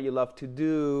thing that you love to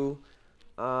do,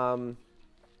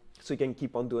 so you can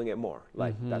keep on doing it more.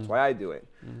 Like, that's why I do it.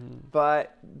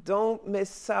 But don't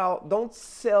miss out. Don't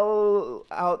sell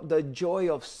out the joy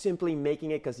of simply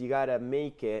making it because you got to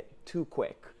make it too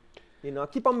quick. You know,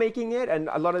 keep on making it. And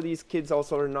a lot of these kids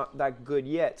also are not that good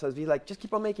yet. So it's be like, just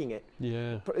keep on making it.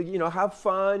 Yeah. You know, have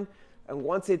fun. And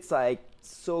once it's like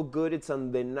so good, it's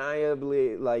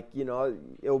undeniably like, you know,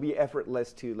 it'll be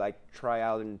effortless to like try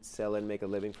out and sell and make a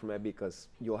living from it, because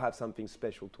you'll have something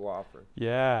special to offer.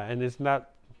 Yeah. And it's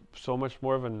not so much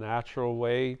more of a natural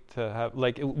way to have,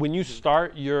 like, when you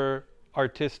start your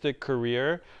artistic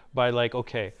career by like,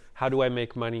 okay, how do I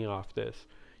make money off this?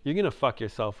 You're going to fuck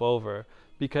yourself over,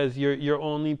 because you're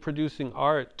only producing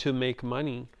art to make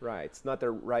money. Right. It's not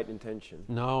the right intention.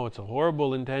 No, it's a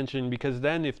horrible intention, because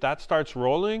then if that starts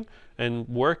rolling and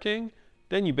working,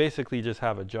 then you basically just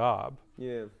have a job.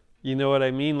 Yeah. You know what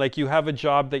I mean? Like, you have a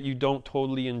job that you don't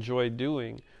totally enjoy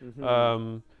doing.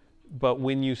 But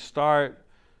when you start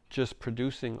just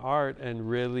producing art and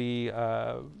really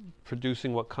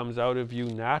producing what comes out of you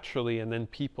naturally, and then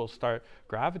people start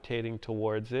gravitating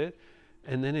towards it,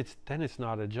 and then it's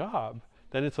not a job.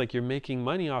 Then it's like you're making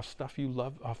money off stuff you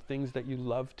love, off things that you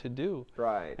love to do.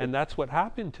 Right. And that's what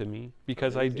happened to me,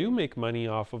 because I do make money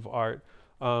off of art.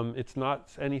 It's not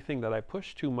anything that I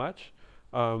push too much,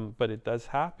 but it does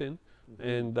happen.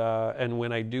 And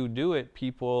when I do it,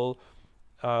 people,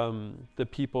 the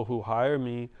people who hire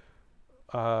me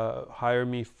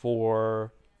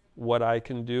for what I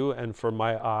can do, and for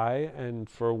my eye, and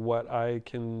for what I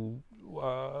can,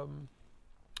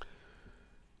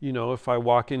 you know, if I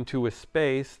walk into a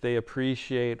space, they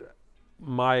appreciate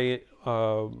my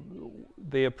eye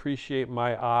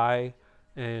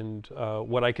and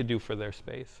what I could do for their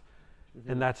space.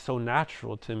 And that's so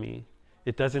natural to me.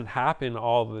 It doesn't happen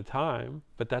all the time,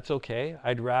 but that's okay.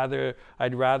 I'd rather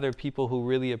people who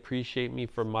really appreciate me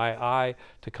for my eye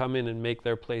to come in and make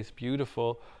their place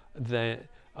beautiful than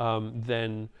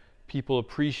people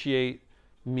appreciate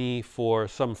me for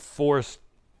some forced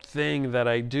thing that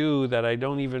I do that I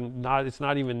don't even, it's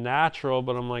not even natural,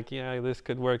 but I'm like, yeah, this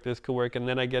could work, and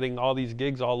then I'm getting all these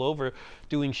gigs all over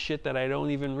doing shit that I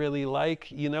don't even really like,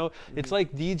 you know? It's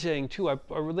like DJing too. I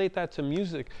relate that to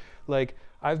music. Like,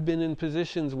 I've been in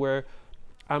positions where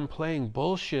I'm playing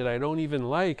bullshit I don't even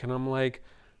like, and I'm like,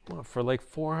 well, for like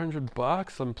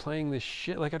 $400 I'm playing this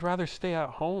shit. Like, I'd rather stay at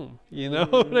home, you know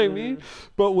what I mean?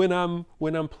 But when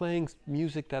I'm playing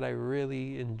music that I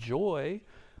really enjoy,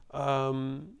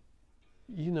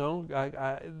 you know,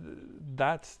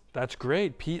 that's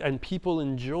great. And people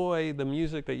enjoy the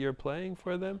music that you're playing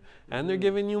for them, and they're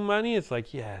giving you money. It's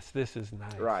like, yes, this is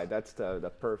nice. Right, that's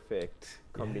the perfect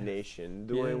combination.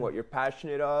 Doing what you're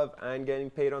passionate of and getting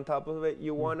paid on top of it.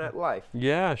 You want at life.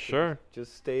 Yeah, sure.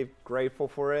 Just stay grateful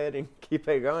for it and keep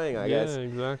it going, I guess. Yeah,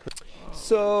 exactly.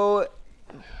 So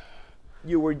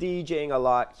you were DJing a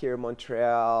lot here in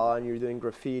Montreal, and you're doing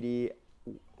graffiti.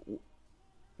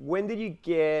 When did you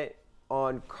get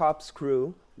on Cops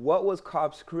Crew? What was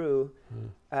Cops Crew,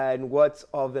 and what's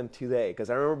of them today? Because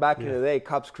I remember back in the day,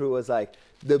 Cops Crew was like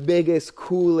the biggest,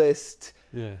 coolest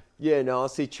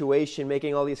situation,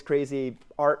 making all these crazy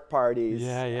art parties.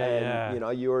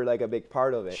 And, you were like a big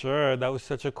part of it. Sure, that was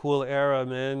such a cool era,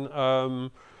 man.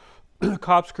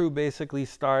 Cops Crew basically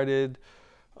started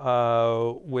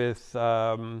with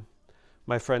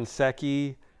my friend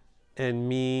Seki and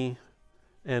me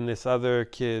and this other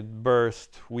kid,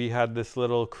 Burst. We had this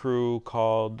little crew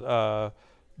called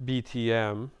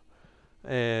BTM,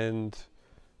 and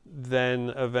then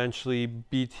eventually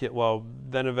it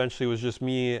was just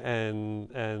me and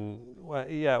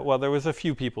there was a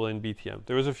few people in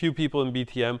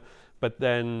BTM. But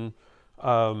then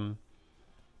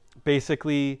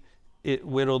basically it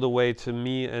whittled away to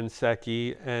me and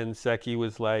Seki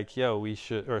was like, yo, we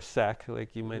should, or Sek,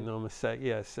 like you might know him as Sek.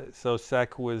 So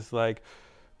Sek was like,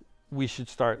 we should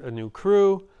start a new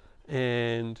crew,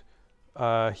 and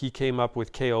he came up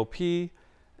with KOP,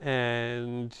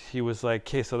 and he was like,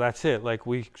 okay, so that's it. Like,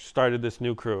 we started this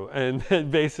new crew. And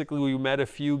then basically we met a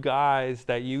few guys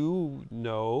that you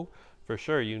know, for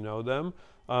sure you know them,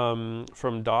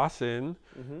 from Dawson.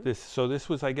 This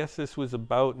was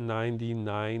about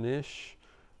 99-ish.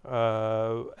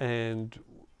 And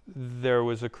there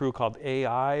was a crew called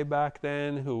AI back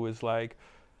then who was like,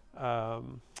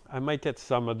 I might get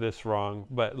some of this wrong,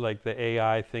 but like the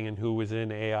AI thing and who was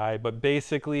in AI. But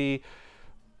basically,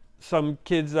 some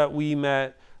kids that we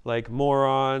met, like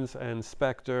Morons and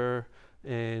Spectre,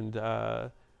 and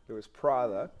there was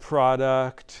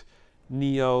Product,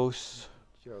 Neos.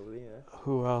 Jolie,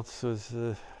 Who else was?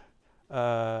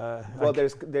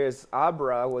 There's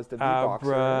Abra was the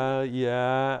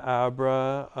beatboxer.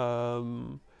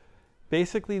 Abra.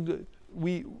 Basically,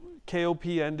 KOP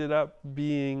ended up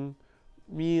being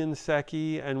me and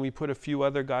Seki, and we put a few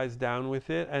other guys down with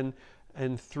it, and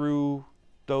through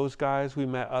those guys we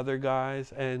met other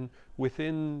guys, and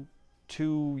within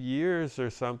 2 years or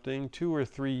something, 2 or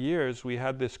 3 years, we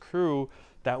had this crew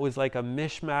that was like a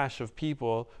mishmash of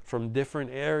people from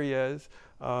different areas,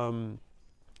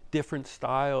 different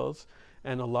styles,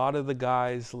 and a lot of the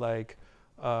guys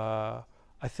I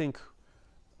think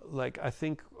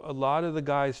a lot of the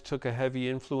guys took a heavy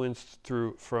influence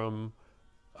from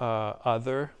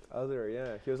Other. He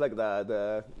was like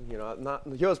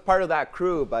he was part of that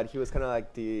crew, but he was kind of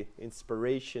like the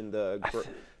inspiration, the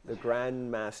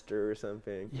grandmaster or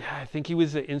something. Yeah, I think he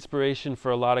was the inspiration for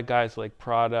a lot of guys like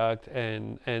Product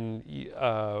and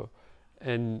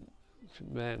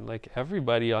man, like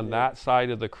everybody on that side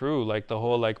of the crew, like the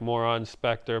whole like Moron,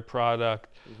 Spectre, Product,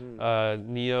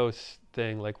 Neos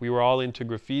thing. Like we were all into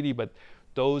graffiti, but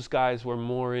those guys were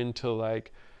more into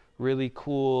like really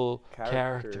cool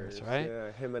characters, right?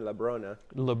 Yeah, him and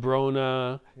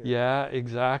Labrona, yeah,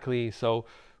 exactly. So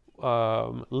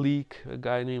Leak, a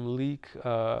guy named Leak,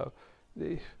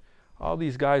 all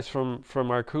these guys from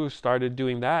our crew started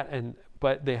doing that,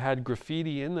 but they had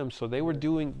graffiti in them, so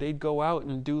they'd go out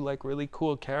and do like really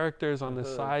cool characters on the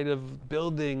side of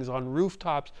buildings, on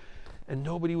rooftops, and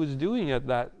nobody was doing it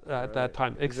at that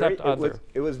time except Other.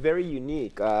 It was very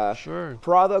unique. Sure.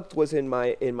 Product was in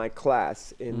my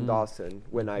class in Dawson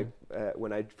when I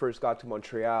first got to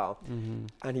Montreal,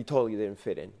 and he totally didn't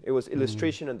fit in. It was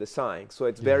illustration and design, so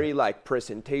it's very like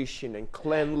presentation and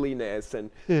cleanliness,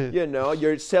 and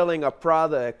you're selling a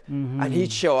product, and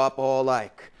he'd show up all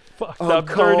like fucked up,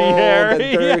 dirty hair, and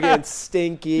dirty and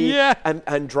stinky,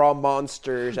 and draw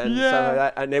monsters and stuff like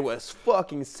that. And it was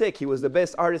fucking sick. He was the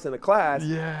best artist in the class.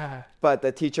 Yeah. But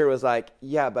the teacher was like,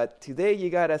 but today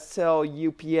you gotta sell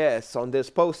UPS on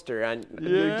this poster, and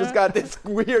you just got this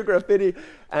weird graffiti.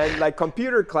 And like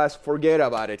computer class, forget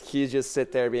about it. He just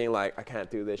sit there being like, I can't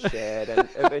do this shit. And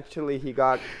eventually he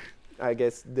got, I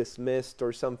guess, dismissed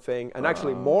or something. And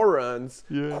actually Morons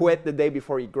quit the day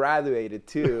before he graduated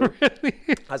too. Really?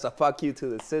 As a fuck you to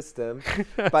the system.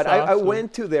 But I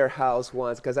went to their house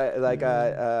once because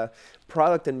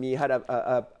Product and me had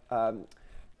a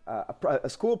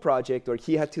school project where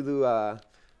he had to do a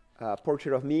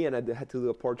portrait of me and I had to do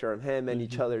a portrait of him and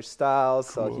each other's styles.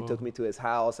 Cool. So he took me to his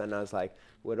house and I was like,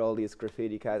 with all these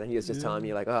graffiti guys, and he was just telling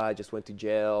me like, I just went to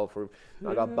jail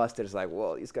I got busted. It's like,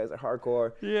 whoa, these guys are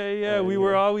hardcore. And, we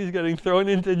were always getting thrown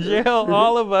into jail,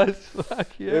 all of us.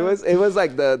 It was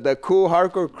like the cool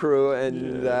hardcore crew,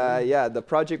 and the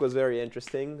project was very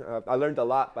interesting. I learned a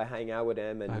lot by hanging out with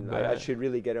him, and I should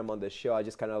really get him on the show. I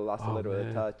just kind of lost a little bit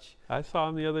of touch. I saw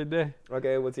him the other day.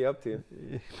 Okay, what's he up to?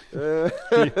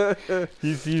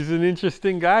 He's an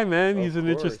interesting guy, man. He's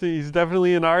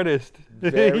definitely an artist.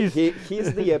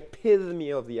 He's the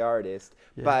epitome of the artist,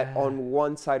 but on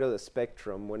one side of the spectrum.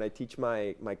 When I teach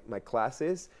my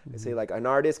classes, I say like an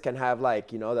artist can have like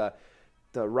the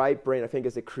the right brain, I think,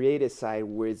 is the creative side,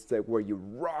 where it's like where you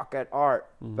rock at art.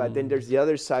 But then there's the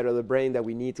other side of the brain that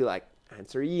we need to like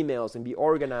answer emails and be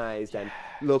organized and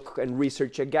look and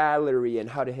research a gallery and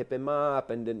how to hip him up.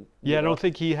 And then I don't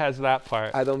think he has that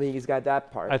part. I don't think he's got that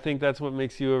part. I think that's what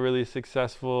makes you a really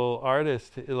successful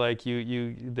artist. Like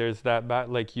there's that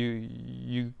like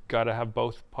you got to have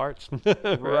both parts.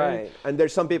 Right? And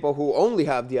there's some people who only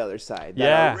have the other side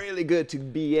that are really good to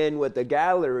be in with the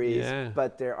galleries,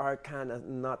 but they are kind of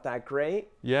not that great.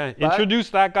 Yeah, introduce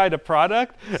that guy to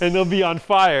product and they'll be on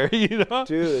fire, you know?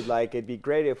 Dude, like it'd be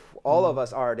great if all of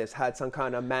us artists had some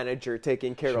kind of manager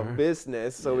taking care of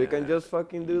business, so we can just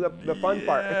fucking do the fun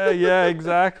part. Yeah,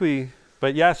 exactly.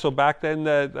 But yeah, so back then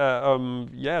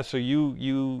so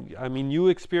you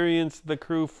experienced the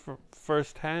crew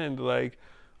firsthand, like,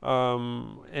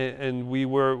 and we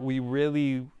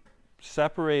really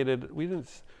separated.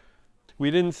 We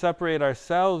didn't separate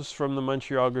ourselves from the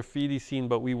Montreal graffiti scene,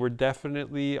 but we were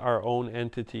definitely our own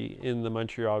entity in the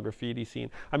Montreal graffiti scene.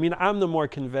 I mean, I'm the more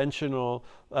conventional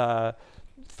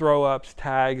throw-ups,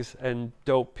 tags, and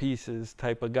dope pieces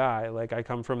type of guy. Like, I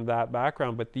come from that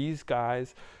background, but these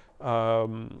guys...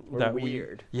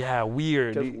 weird.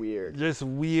 Weird. Just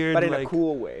weird. But in a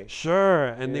cool way. Sure,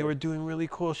 and they were doing really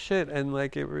cool shit, and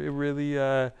like it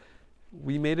really...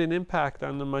 we made an impact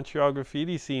on the Montreal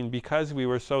graffiti scene because we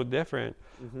were so different.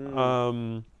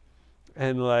 And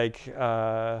like,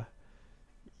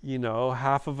 you know,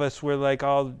 half of us were like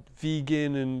all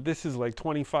vegan, and this is like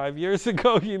 25 years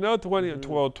ago, you know,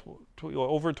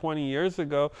 over 20 years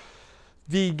ago.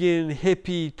 Vegan,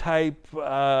 hippie type,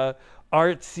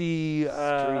 artsy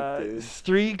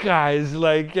street guys,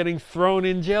 like getting thrown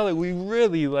in jail. Like, we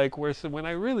really when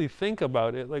I really think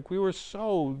about it, like we were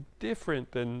so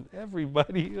different than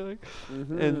everybody, like,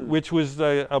 and which was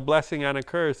a blessing and a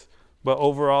curse, but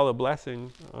overall a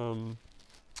blessing.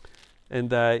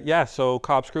 So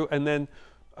Cops Crew, and then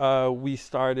we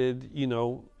started, you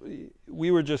know,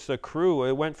 we were just a crew.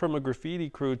 It went from a graffiti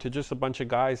crew to just a bunch of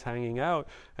guys hanging out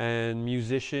and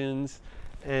musicians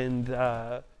and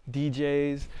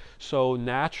DJs. So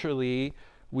naturally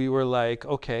we were like,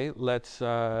 okay, let's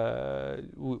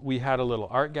we had a little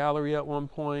art gallery at one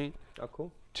point. Oh,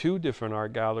 cool. 2 different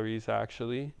art galleries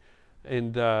actually,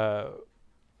 and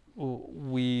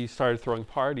we started throwing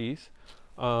parties.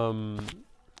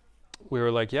 We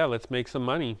were like, yeah, let's make some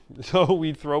money. So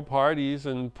we'd throw parties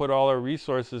and put all our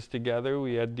resources together.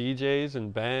 We had DJs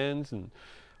and bands, and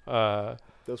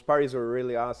those parties were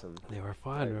really awesome. They were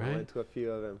fun, right? I went to a few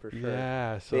of them for sure.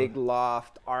 Yeah. So big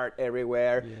loft, art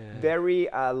everywhere. Yeah. Very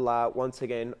once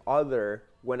again,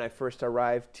 when I first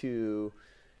arrived to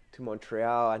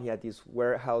Montreal, and he had these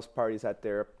warehouse parties at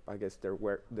their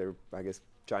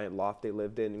giant loft they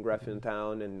lived in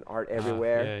Graftontown, and art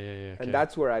everywhere. Okay. And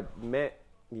that's where I met,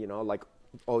 you know, like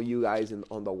all you guys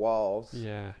on the walls.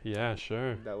 Yeah,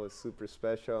 sure. That was super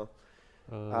special.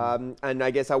 And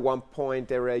I guess at one point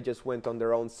they just went on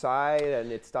their own side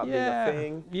and it stopped being a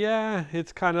thing. Yeah,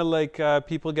 it's kind of like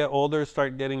people get older,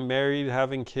 start getting married,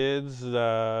 having kids,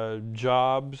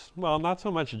 jobs. Well, not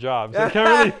so much jobs. I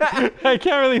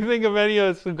can't really think of any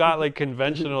of us who got like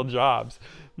conventional jobs.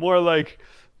 More like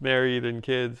married and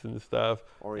kids and stuff.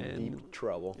 Or in deep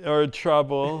trouble.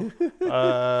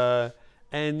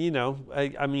 And you know,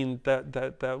 I mean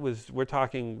that was,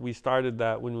 we started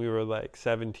that when we were like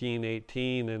 17,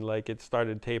 18, and like it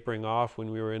started tapering off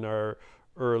when we were in our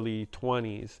early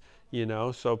 20s, you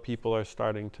know, so people are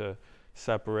starting to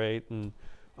separate, and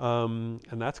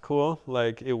that's cool.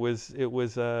 Like it was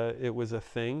a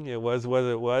thing. It was what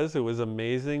it was. It was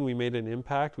amazing. We made an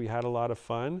impact. We had a lot of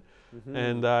fun.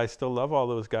 And I still love all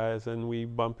those guys, and we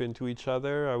bump into each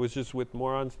other. I was just with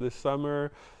Morons this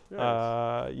summer.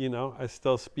 Nice. You know, I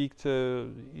still speak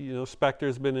to, you know,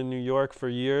 Spectre's been in New York for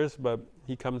years, but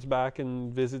he comes back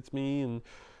and visits me, and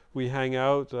we hang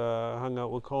out, hung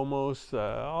out with Komos,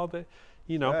 all the,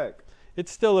 you know. Heck. There's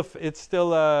still a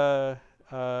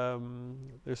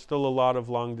lot of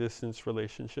long distance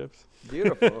relationships.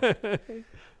 Beautiful.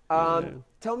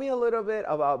 Tell me a little bit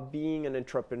about being an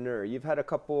entrepreneur. You've had a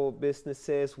couple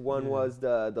businesses. One was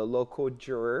the Local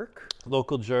Jerk.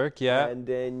 Local Jerk, yeah. And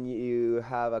then you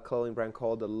have a clothing brand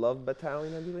called the Love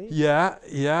Battalion, I believe.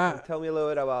 Yeah. Tell me a little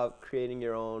bit about creating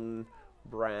your own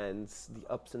brands, the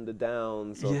ups and the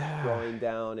downs of going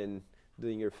down and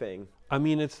doing your thing. I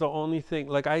mean, it's the only thing.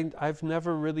 Like I've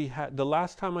never really had. The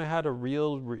last time I had a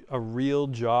real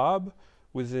job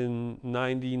was in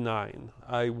 '99.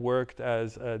 I worked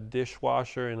as a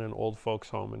dishwasher in an old folks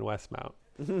home in Westmount.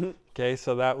 Okay,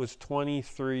 so that was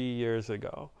 23 years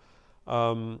ago.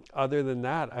 Other than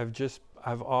that, I'm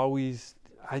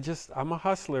a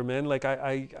hustler, man. Like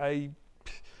I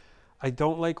I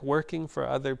don't like working for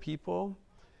other people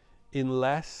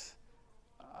unless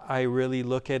I really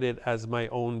look at it as my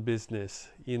own business.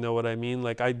 You know what I mean?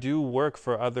 Like I do work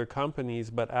for other companies,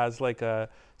 but as like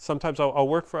sometimes I'll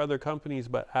work for other companies,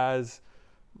 but as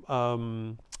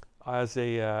a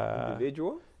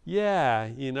individual. Yeah,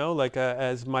 you know, like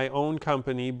as my own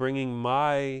company, bringing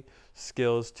my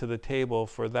skills to the table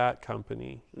for that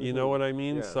company. You know what I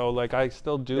mean? Yeah. So like I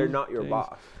still do. They're not your things.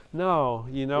 boss. No,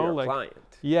 you know, You're a like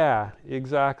client. yeah,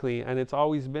 exactly, and it's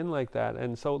always been like that.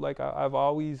 And so like I've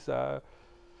always, man,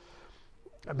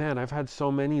 I've had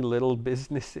so many little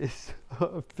businesses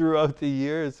throughout the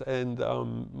years, and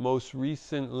most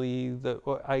recently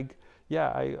I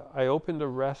opened a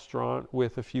restaurant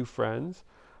with a few friends.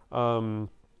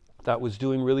 That was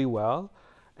doing really well,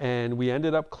 and we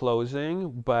ended up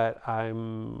closing. But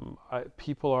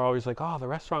people are always like, "Oh, the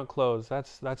restaurant closed.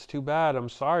 That's too bad. I'm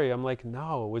sorry." I'm like,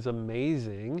 "No, it was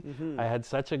amazing. I had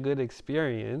such a good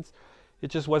experience.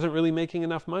 It just wasn't really making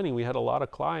enough money. We had a lot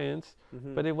of clients,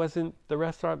 but it wasn't the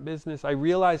restaurant business." I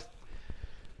realized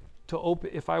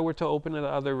if I were to open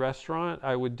another restaurant,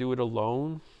 I would do it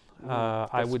alone.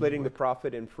 Splitting the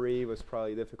profit and free was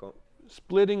probably difficult.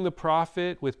 Splitting the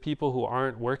profit with people who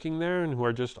aren't working there and who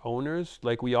are just owners,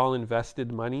 like we all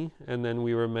invested money and then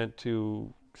we were meant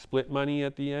to split money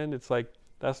at the end. It's like,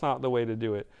 that's not the way to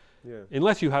do it. Yeah.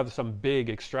 Unless you have some big,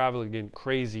 extravagant,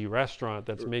 crazy restaurant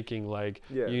that's making like,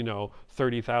 you know,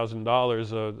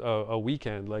 $30,000 a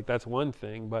weekend. Like that's one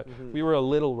thing, but we were a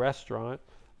little restaurant.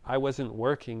 I wasn't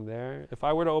working there. If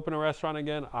I were to open a restaurant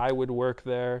again, I would work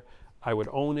there. I would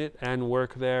own it and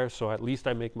work there, so at least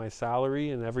I make my salary,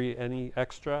 and any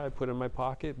extra I put in my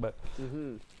pocket. But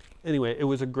anyway, it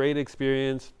was a great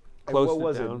experience. Closed and what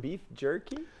was it? Beef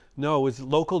jerky? No, it was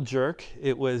local jerk.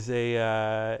 It was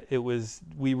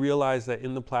we realized that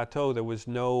in the plateau there was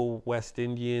no West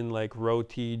Indian like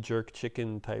roti jerk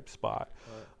chicken type spot.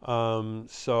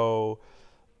 So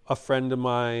a friend of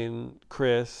mine,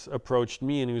 Chris, approached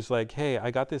me and he was like, "Hey,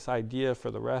 I got this idea for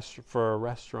a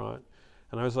restaurant."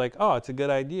 And I was like, "Oh, it's a good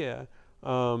idea."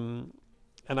 And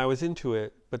I was into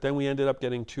it. But then we ended up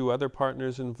getting 2 other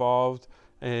partners involved.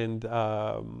 And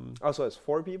also, it's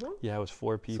 4 people? Yeah, it was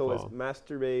 4 people. So it's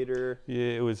Masturbator.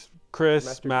 Yeah, it was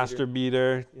Chris,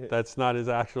 Masturbator. Yeah. That's not his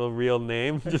actual real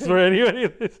name, just for anybody.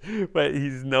 But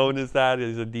he's known as that.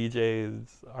 He's a DJ,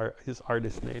 his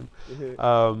artist name.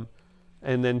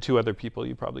 And then 2 other people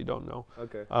you probably don't know.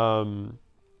 Okay.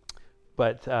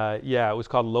 But yeah, it was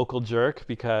called Local Jerk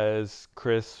because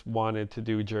Chris wanted to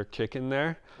do jerk chicken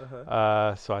there.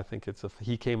 So I think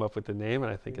he came up with the name,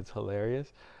 and I think it's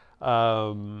hilarious.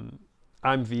 I'm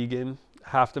vegan.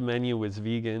 Half the menu was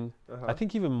vegan. I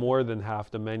think even more than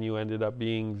half the menu ended up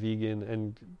being vegan,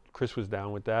 and Chris was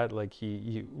down with that. Like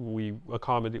we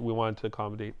wanted to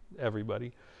accommodate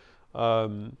everybody.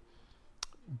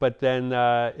 But then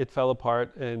it fell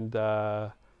apart and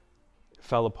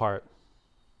fell apart.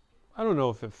 I don't know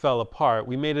if it fell apart.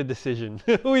 We made a decision.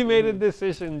 We made a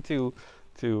decision to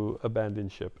abandon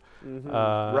ship.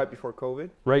 Right before COVID?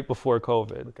 Right before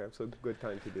COVID. Okay, so good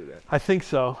time to do that. I think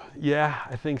so. Yeah,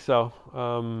 I think so.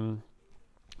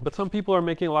 But some people are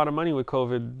making a lot of money with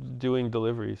COVID doing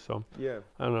deliveries. So yeah,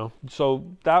 I don't know. So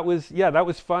that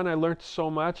was fun. I learned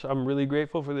so much. I'm really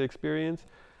grateful for the experience.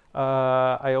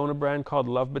 I own a brand called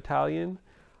Love Battalion.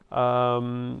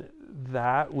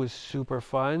 That was super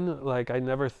fun. Like I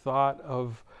never thought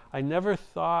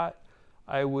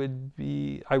I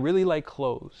really like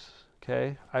clothes.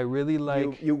 Okay, I really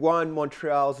like. You won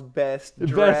Montreal's best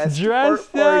dressed. Best dressed,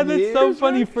 yeah, that's so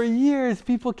funny. Right? For years,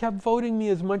 people kept voting me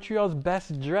as Montreal's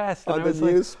best dressed on the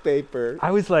newspaper.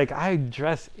 I was like, I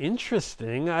dress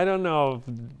interesting. I don't know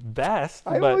if best.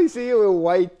 I always see you with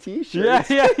white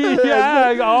T-shirts. Yeah.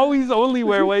 I always only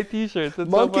wear white T-shirts. It's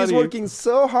Monkey's so working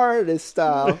so hard at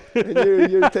style,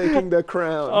 and you're taking the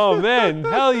crown. Oh man,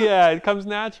 hell yeah, it comes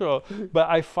natural. But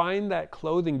I find that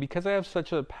clothing, because I have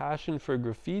such a passion for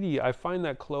graffiti, I find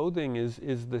that clothing is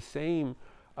the same.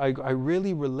 I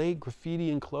really relate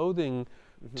graffiti and clothing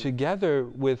together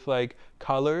with like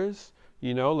colors,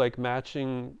 you know, like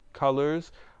matching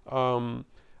colors.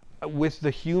 With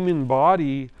the human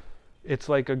body, it's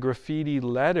like a graffiti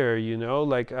letter, you know,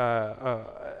 like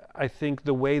I think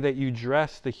the way that you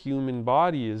dress the human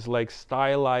body is like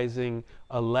stylizing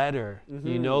a letter,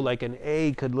 you know, like an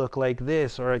A could look like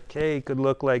this, or a K could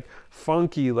look like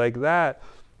funky like that.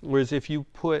 Whereas if you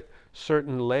put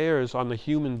certain layers on the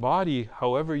human body,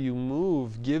 however you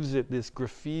move gives it this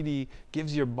graffiti,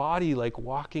 gives your body like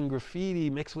walking graffiti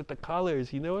mixed with the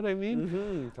colors, you know what I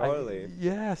mean? Totally.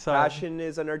 So fashion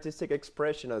is an artistic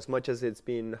expression as much as it's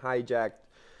been hijacked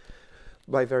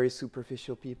by very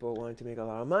superficial people wanting to make a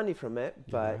lot of money from it.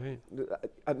 But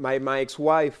Right. my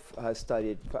ex-wife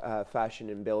studied fashion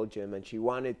in Belgium, and she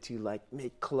wanted to like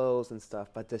make clothes and stuff,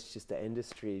 but that's just the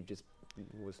industry just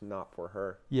was not for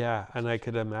her. Yeah, and I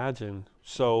could imagine.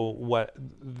 So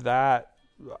that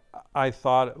I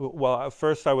thought, well, at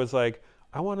first I was like,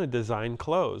 I want to design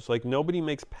clothes. Like nobody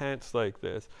makes pants like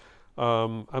this.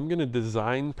 I'm going to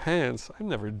design pants. I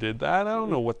never did that. I don't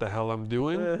know what the hell I'm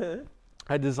doing.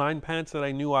 I designed pants that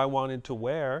I knew I wanted to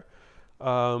wear.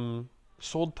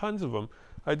 Sold tons of them.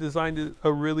 I designed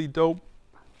a really dope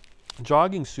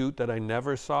jogging suit that I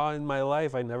never saw in my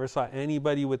life. I never saw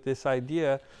anybody with this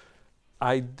idea.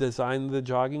 I designed the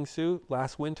jogging suit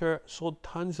last winter, sold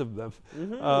tons of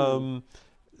them.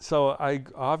 So I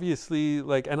obviously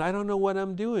like, and I don't know what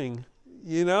I'm doing,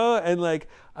 you know, and like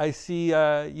I see,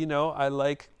 you know, I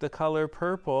like the color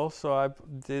purple. So I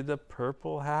did a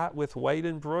purple hat with white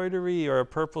embroidery, or a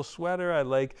purple sweater. I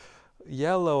like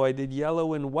yellow. I did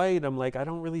yellow and white. I'm like, I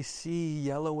don't really see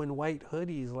yellow and white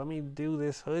hoodies. Let me do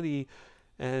this hoodie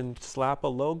and slap a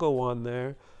logo on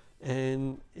there.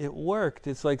 And it worked.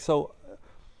 It's like, so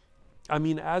I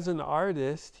mean, as an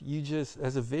artist,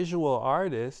 as a visual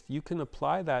artist, you can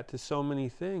apply that to so many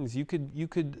things. You could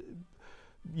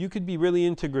be really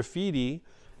into graffiti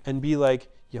and be like,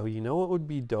 yo, you know what would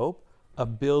be dope? A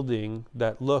building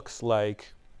that looks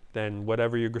like, then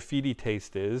whatever your graffiti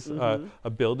taste is, a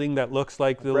building that looks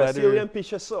like the Brazilian letter.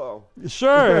 Picasso.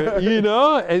 Sure, you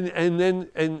know,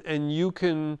 and you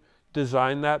can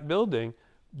design that building.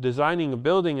 Designing a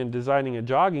building and designing a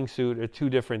jogging suit are two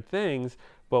different things.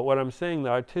 But what I'm saying, the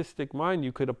artistic mind,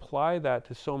 you could apply that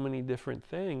to so many different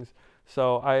things.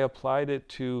 So I applied it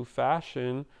to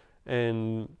fashion,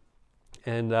 and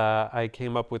I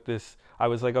came up with this. I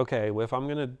was like, okay, well, if I'm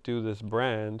going to do this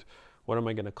brand, what am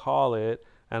I going to call it?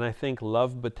 And I think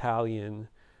Love Battalion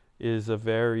is a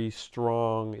very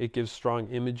strong, it gives strong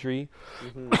imagery.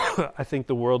 I think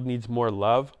the world needs more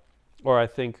love, or I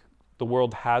think the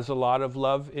world has a lot of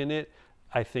love in it.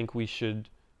 I think we should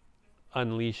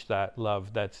unleash that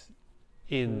love that's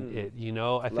in it, you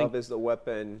know. I think love is the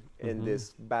weapon in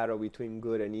this battle between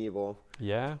good and evil.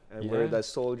 Yeah. And we're the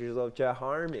soldiers of Jah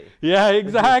Army. Yeah,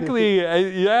 exactly.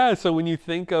 Yeah, so when you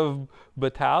think of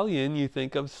battalion, you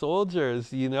think of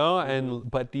soldiers, you know, and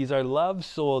but these are love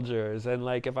soldiers. And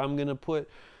like, if I'm going to put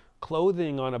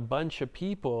clothing on a bunch of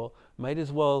people, might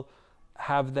as well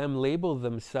have them label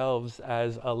themselves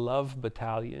as a love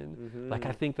battalion. Like,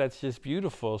 I think that's just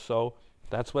beautiful. So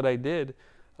that's what I did.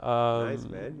 Nice,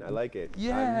 man. I like it.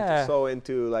 Yeah. I'm so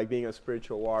into like being a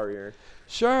spiritual warrior.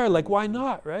 Sure. Like, why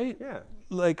not, right? Yeah.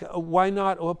 Like, why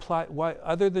not apply, why,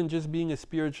 other than just being a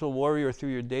spiritual warrior through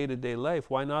your day-to-day life,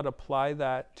 why not apply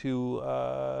that to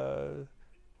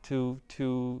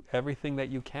everything that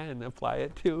you can apply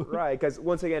it to? Right. Because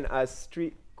once again, as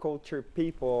street culture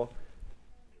people,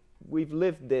 we've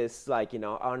lived this, like, you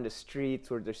know, on the streets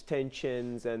where there's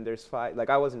tensions and there's fight. Like,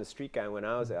 I wasn't a street guy when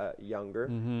I was younger,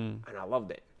 and I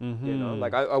loved it. You know,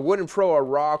 like I wouldn't throw a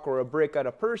rock or a brick at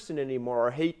a person anymore,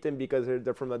 or hate them because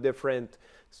they're from a different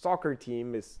soccer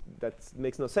team. That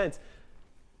makes no sense.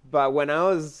 But when I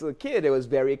was a kid, it was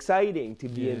very exciting to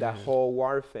be in that whole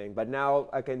war thing. But now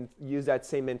I can use that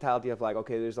same mentality of like,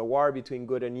 okay, there's a war between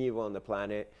good and evil on the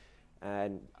planet,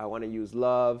 and I want to use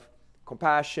love,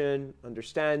 compassion,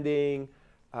 understanding,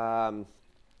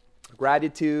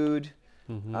 gratitude,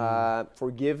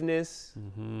 forgiveness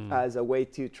as a way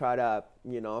to try to,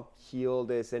 you know, heal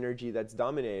this energy that's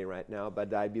dominating right now,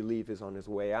 but I believe is on its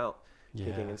way out,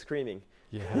 kicking and screaming.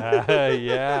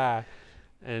 Yeah.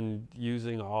 And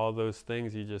using all those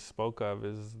things you just spoke of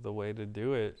is the way to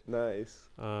do it. Nice.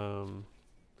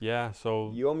 Yeah,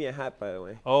 so... You owe me a hat, by the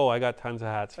way. Oh, I got tons of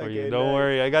hats for you. Okay, Don't nice.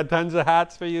 worry. I got tons of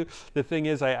hats for you. The thing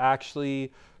is, I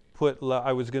actually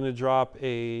I was going to drop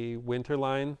a winter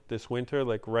line this winter,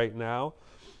 like right now.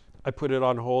 I put it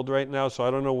on hold right now, so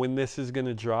I don't know when this is going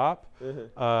to drop.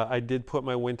 I did put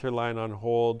my winter line on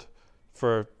hold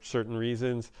for certain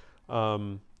reasons.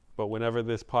 But whenever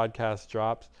this podcast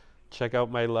drops, check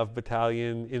out my Love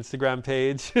Battalion Instagram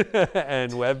page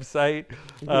and website.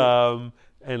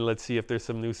 And let's see if there's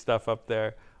some new stuff up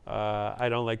there. I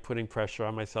don't like putting pressure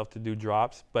on myself to do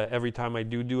drops, but every time I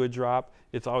do a drop,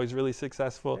 it's always really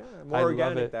successful. Yeah, more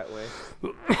organic that way.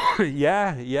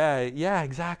 Yeah,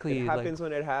 exactly. It happens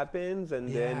when it happens, and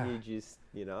then you just,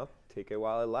 you know, take it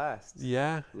while it lasts.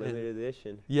 Yeah. Limited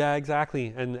edition. Yeah,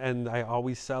 exactly. And I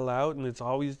always sell out, and it's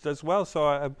always does well.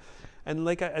 So and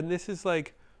this is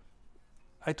like,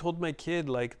 I told my kid,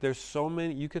 like, there's so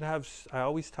many, I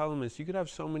always tell him this, you could have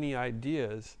so many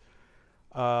ideas.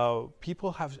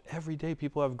 Every day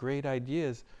people have great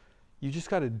ideas. You just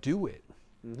got to do it.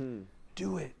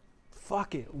 Do it.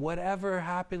 Fuck it. Whatever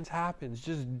happens, happens.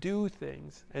 Just do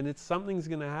things, and something's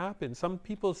gonna happen. Some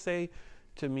people say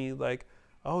to me like,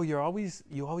 "Oh, you always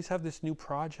have this new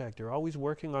project. You're always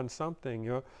working on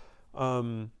something."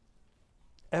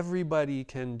 Everybody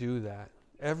can do that.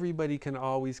 Everybody can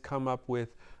always come up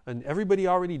with, and everybody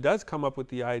already does come up with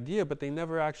the idea, but they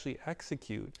never actually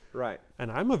execute. Right.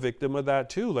 And I'm a victim of that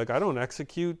too. Like, I don't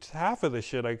execute half of the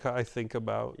shit I think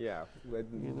about. Yeah,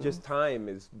 just time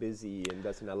is busy and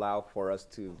doesn't allow for us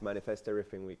to manifest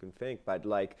everything we can think. But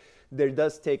like, there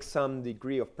does take some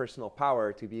degree of personal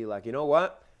power to be like, you know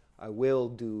what, I will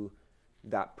do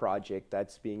that project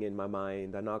that's being in my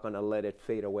mind. I'm not going to let it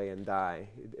fade away and die.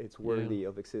 It's worthy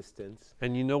of existence.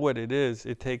 And you know what it is?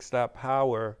 It takes that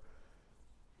power.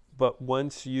 But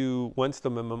once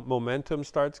the momentum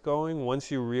starts going,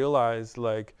 once you realize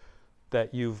like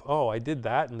that I did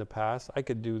that in the past, I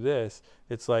could do this.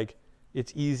 It's like,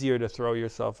 it's easier to throw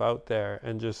yourself out there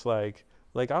and just like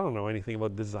I don't know anything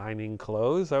about designing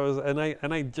clothes.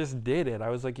 I just did it. I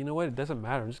was like, you know what? It doesn't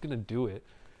matter. I'm just going to do it.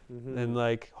 And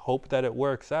like hope that it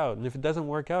works out. And if it doesn't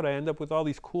work out, I end up with all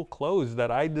these cool clothes that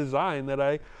I design that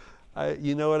I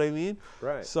you know what I mean?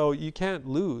 Right. So you can't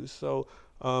lose. So,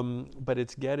 but I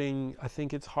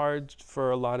think it's hard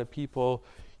for a lot of people.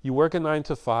 You work a 9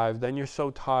 to 5, then you're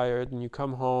so tired and you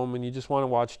come home and you just want to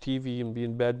watch TV and be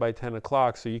in bed by 10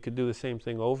 o'clock so you could do the same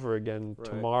thing over again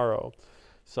tomorrow.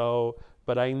 So,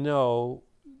 but I know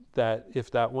that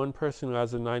if that one person who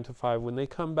has a 9 to 5, when they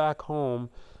come back home,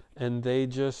 and they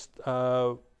just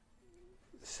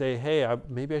say, hey,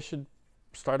 maybe I should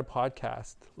start a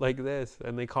podcast like this.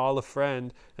 And they call a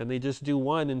friend and they just do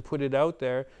one and put it out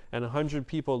there. And 100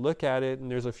 people look at it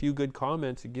and there's a few good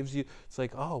comments. It's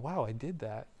like, oh, wow, I did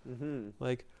that.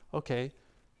 Like, okay,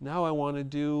 now I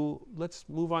want to let's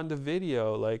move on to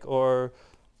video. Like, or,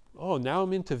 oh, now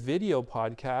I'm into video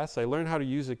podcasts. I learned how to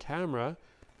use a camera.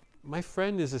 My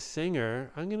friend is a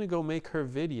singer. I'm going to go make her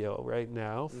video right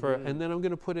now and then I'm going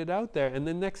to put it out there. And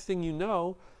then next thing you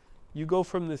know, you go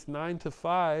from this 9 to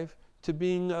 5 to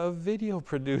being a video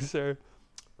producer.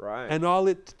 Right. And all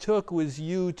it took was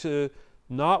you to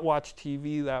not watch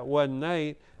TV that one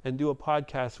night and do a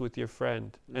podcast with your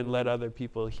friend and let other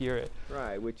people hear it.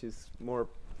 Right, which is more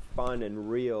fun and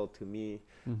real to me.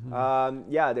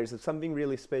 There's something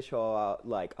really special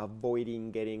like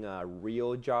avoiding getting a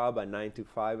real job, a 9 to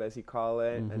 5 as you call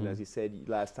it. And as you said,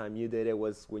 last time you did it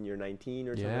was when you're 19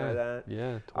 or something like that.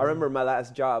 Yeah, totally. I remember my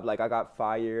last job, like I got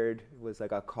fired. It was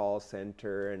like a call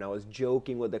center and I was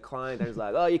joking with the client. I was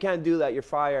like, oh, you can't do that, you're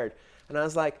fired. And I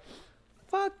was like,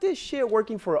 fuck this shit,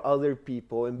 working for other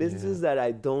people in businesses that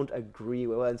I don't agree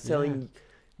with and selling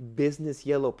business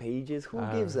yellow pages. Who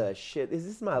gives a shit? Is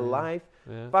this my life?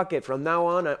 Fuck it. From now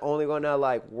on, I'm only gonna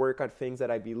like work on things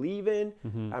that I believe in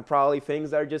and probably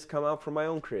things that just come out from my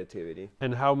own creativity.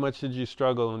 And how much did you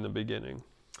struggle in the beginning?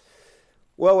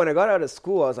 Well, when I got out of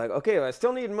school, I was like, okay, I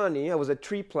still need money. I was a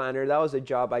tree planter. That was a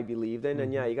job I believed in.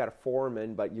 And you got a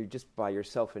foreman, but you're just by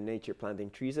yourself in nature planting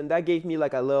trees. And that gave me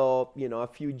like a little, a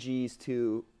few G's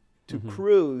to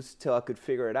cruise till I could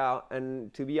figure it out.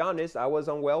 And to be honest, I was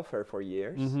on welfare for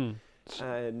years and,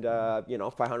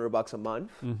 $500 a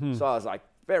month. So I was like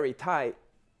very tight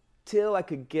till I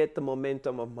could get the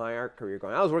momentum of my art career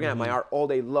going. I was working at my art all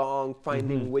day long,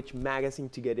 finding which magazine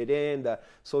to get it in. The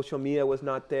social media was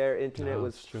not there. Internet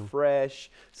was fresh.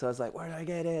 So I was like, where do I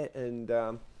get it? And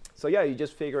you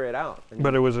just figure it out. And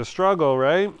but it was a struggle,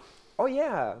 right? Oh,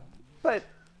 yeah. But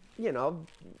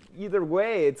either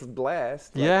way, it's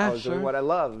blessed. Like, I was doing what I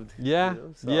loved. Yeah,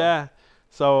 yeah.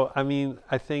 So, I mean,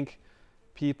 I think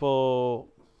people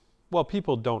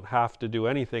don't have to do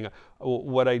anything.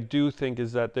 What I do think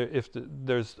is that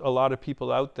there's a lot of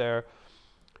people out there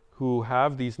who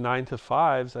have these 9 to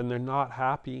 5s and they're not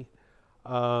happy,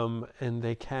 and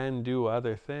they can do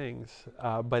other things,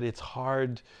 but it's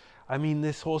hard. I mean,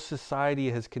 this whole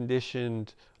society has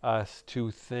conditioned us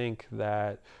to think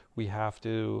that we have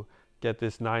to get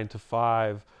this 9 to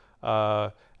 5,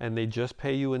 and they just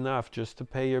pay you enough just to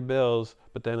pay your bills.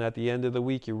 But then at the end of the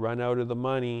week, you run out of the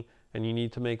money and you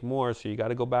need to make more. So you got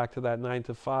to go back to that 9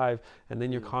 to 5. And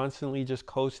then you're constantly just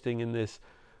coasting in this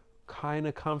kind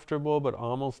of comfortable, but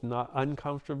almost not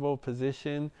uncomfortable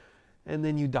position. And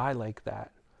then you die like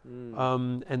that.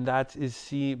 And that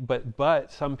is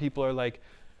but some people are like,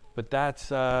 but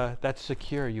that's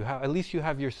secure. At least you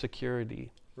have your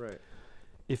security. Right.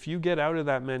 If you get out of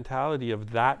that mentality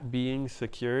of that being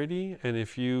security, and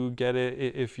if you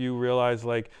realize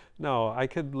like, no, I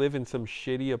could live in some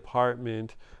shitty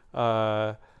apartment,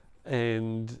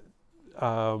 and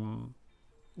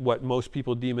what most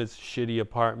people deem as shitty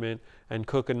apartment, and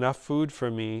cook enough food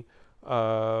for me,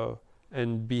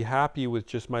 and be happy with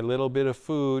just my little bit of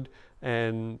food,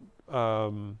 and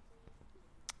but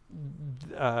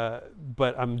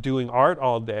I'm doing art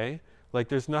all day. Like,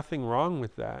 there's nothing wrong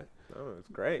with that. Oh, it's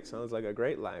great. Sounds like a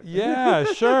great life. Yeah,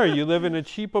 sure. You live in a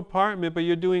cheap apartment, but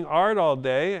you're doing art all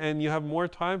day, and you have more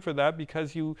time for that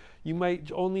because you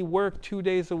might only work 2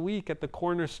 days a week at the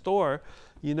corner store.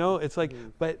 You know, it's like,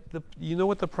 but you know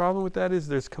what the problem with that is?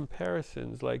 There's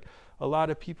comparisons. Like, a lot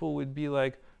of people would be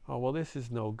like, oh, well, this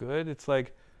is no good. It's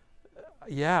like,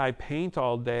 yeah, I paint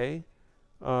all day,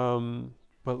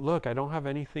 but look, I don't have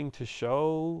anything to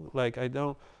show. Like, I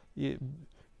don't.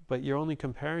 But you're only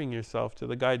comparing yourself to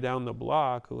the guy down the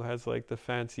block who has like the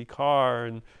fancy car.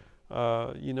 And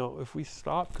you know, if we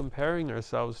stop comparing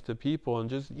ourselves to people and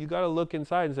just, you got to look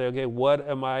inside and say, okay, what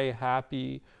am I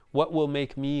happy? What will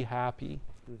make me happy?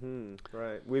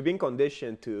 Right. We've been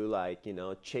conditioned to, like, you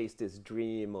know, chase this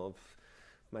dream of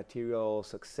material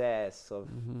success, of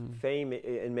fame.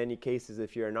 In many cases,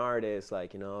 if you're an artist,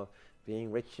 like, you know,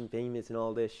 being rich and famous and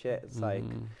all this shit. It's like,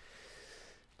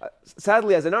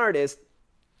 sadly, as an artist,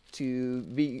 to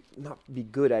not be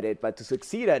good at it, but to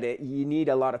succeed at it, you need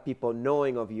a lot of people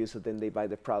knowing of you, so then they buy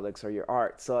the products or your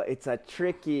art. So it's a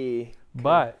tricky.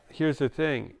 But here's the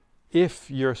thing: if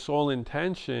your sole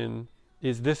intention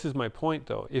is, this is my point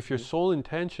though, if your sole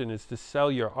intention is to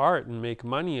sell your art and make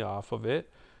money off of it,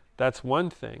 that's one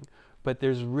thing. But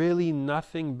there's really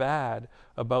nothing bad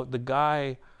about the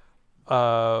guy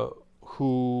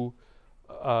who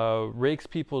rakes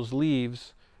people's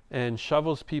leaves and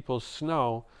shovels people's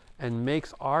snow and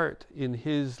makes art in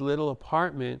his little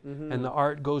apartment, and the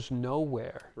art goes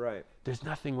nowhere. Right. There's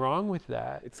nothing wrong with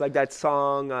that. It's like that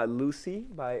song Lucy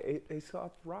by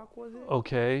Aesop Rock, was it?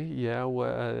 Okay, yeah,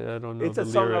 well, I don't know. It's a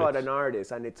song about an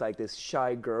artist, and it's like this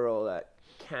shy girl that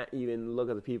can't even look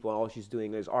at the people, and all she's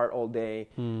doing is art all day.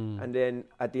 And then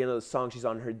at the end of the song, she's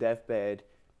on her deathbed,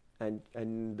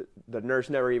 and the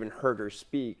nurse never even heard her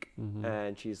speak,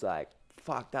 and she's like,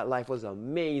 fuck, that life was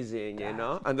amazing, you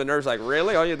know? And the nurse like,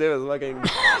 really? All you did was fucking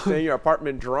stay in your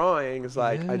apartment drawing. It's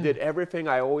like, I did everything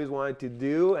I always wanted to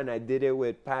do, and I did it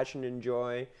with passion and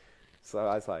joy. So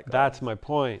I was like, that's my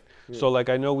point. Yeah. So like,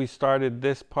 I know we started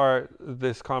this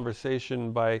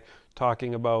conversation by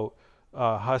talking about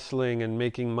hustling and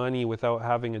making money without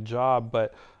having a job,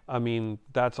 but I mean,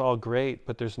 that's all great,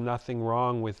 but there's nothing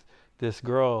wrong with this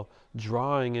girl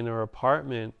drawing in her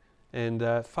apartment and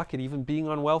fuck it, even being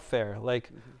on welfare,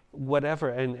 like whatever,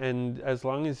 and as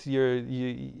long as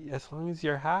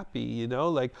you're happy, you know,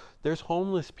 like there's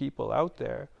homeless people out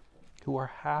there who are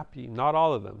happy. Not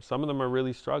all of them. Some of them are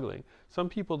really struggling. Some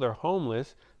people, they're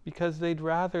homeless because they'd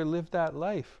rather live that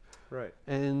life, right,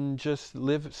 and just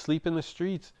sleep in the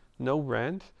streets, no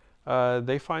rent.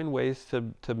 They find ways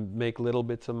to make little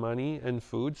bits of money and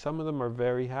food. Some of them are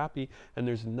very happy, and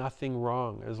there's nothing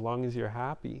wrong as long as you're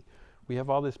happy. We have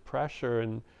all this pressure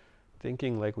and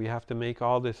thinking like we have to make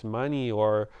all this money,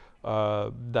 or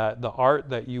that the art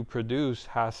that you produce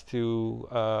has to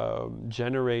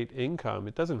generate income.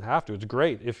 It doesn't have to. It's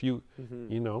great if you,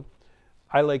 you know,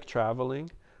 I like traveling.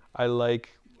 I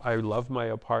love my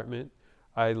apartment.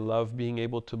 I love being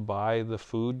able to buy the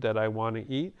food that I want to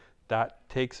eat. That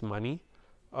takes money.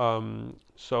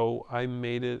 So I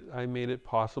made it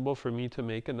possible for me to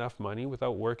make enough money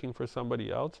without working for somebody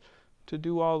else to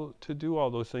do all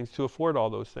those things, to afford all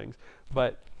those things.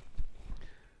 But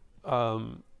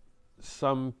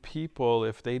some people,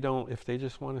 if they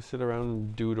just want to sit around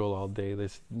and doodle all day,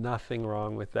 there's nothing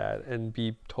wrong with that, and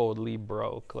be totally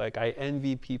broke. Like, I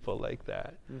envy people like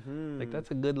that. Like,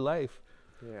 that's a good life.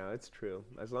 Yeah, it's true.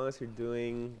 As long as you're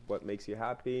doing what makes you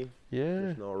happy, yeah,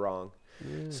 there's no wrong.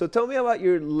 Yeah. So tell me about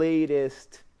your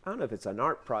latest, I don't know if it's an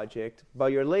art project,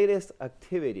 but your latest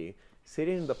activity.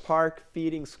 Sitting in the park,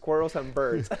 feeding squirrels and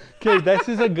birds. Okay, this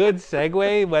is a good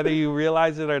segue, whether you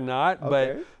realize it or not. Okay.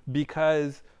 But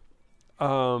because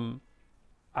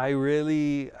I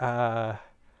really, I'm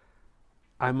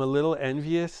a little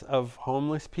envious of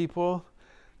homeless people.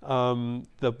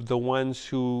 The ones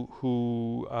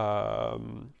who are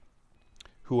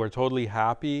totally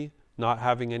happy, not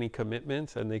having any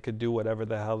commitments, and they could do whatever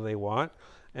the hell they want.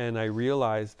 And I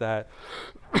realized that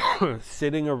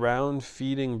sitting around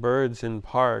feeding birds in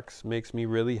parks makes me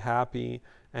really happy,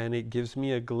 and it gives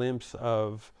me a glimpse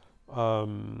of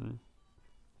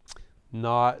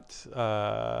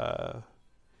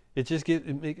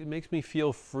it makes me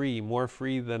feel free, more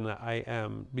free than I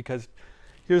am. Because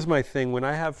here's my thing: when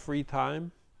I have free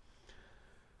time,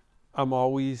 in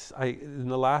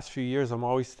the last few years, I'm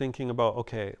always thinking about,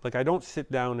 okay, like I don't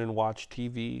sit down and watch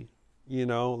TV. You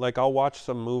know, like I'll watch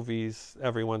some movies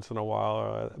every once in a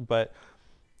while, but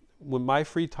with my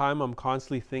free time, I'm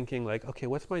constantly thinking like, okay,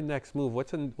 what's my next move?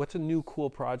 What's a new cool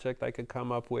project I could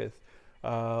come up with?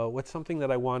 What's something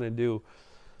that I want to do?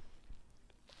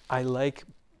 I like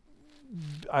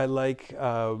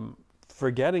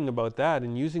forgetting about that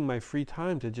and using my free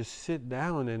time to just sit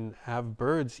down and have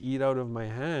birds eat out of my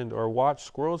hand or watch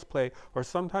squirrels play. Or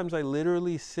sometimes I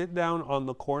literally sit down on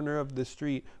the corner of the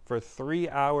street for 3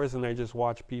 hours and I just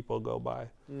watch people go by.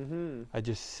 I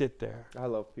just sit there. I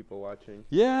love people watching.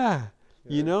 Yeah.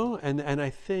 You know, and I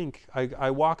think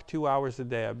I walk 2 hours a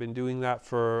day. I've been doing that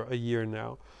for a year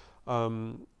now.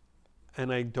 And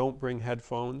I don't bring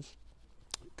headphones,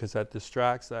 because that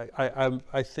distracts.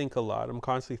 I think a lot. I'm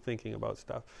constantly thinking about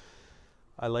stuff.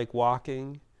 I like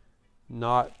walking,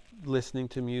 not listening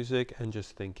to music, and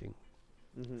just thinking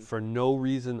for no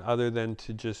reason other than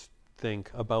to just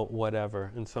think about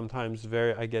whatever. And sometimes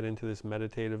I get into this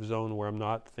meditative zone where I'm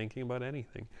not thinking about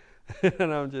anything.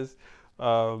 And I'm just,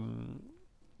 I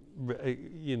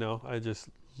just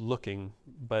looking,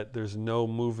 but there's no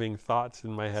moving thoughts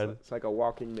in my head. It's like a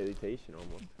walking meditation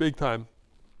almost. Big time.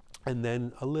 And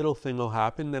then a little thing will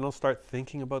happen, then I'll start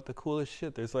thinking about the coolest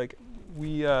shit. There's like,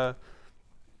 we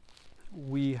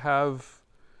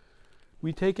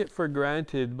take it for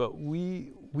granted, but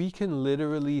we can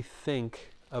literally think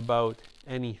about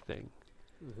anything.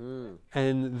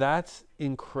 And that's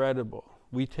incredible.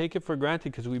 We take it for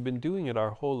granted because we've been doing it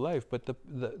our whole life, but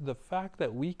the fact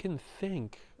that we can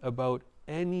think about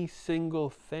any single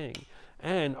thing,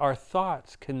 and our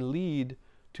thoughts can lead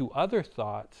to other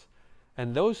thoughts,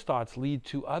 and those thoughts lead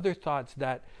to other thoughts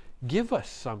that give us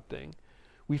something.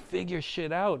 We figure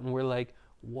shit out and we're like,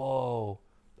 whoa,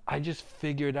 I just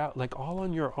figured out, like all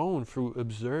on your own through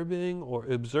observing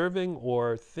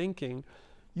or thinking,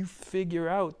 you figure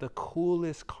out the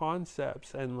coolest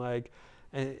concepts. And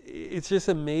it's just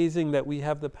amazing that we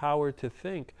have the power to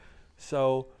think.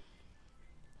 So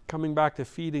coming back to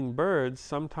feeding birds,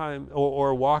 sometimes,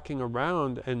 or walking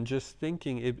around and just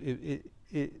thinking,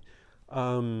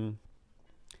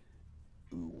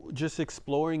 just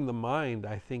exploring the mind,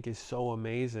 I think, is so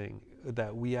amazing,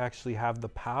 that we actually have the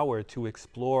power to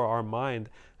explore our mind,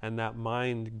 and that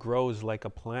mind grows like a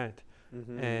plant,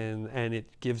 and it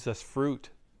gives us fruit.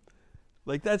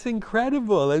 Like, that's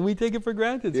incredible, and we take it for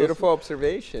granted. Beautiful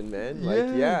observation, man.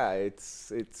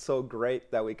 It's so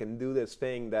great that we can do this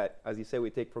thing that, as you say, we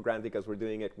take for granted because we're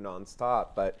doing it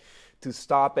nonstop. But to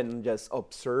stop and just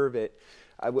observe it,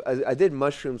 I did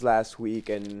mushrooms last week,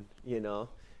 and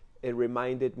it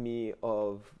reminded me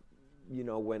of,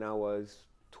 when I was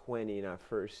 20 and I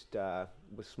first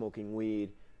was smoking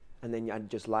weed, and then I'd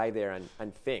just lie there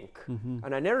and think.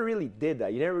 And I never really did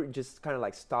that. You never just kind of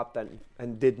like stopped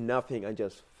and did nothing and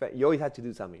just, you always had to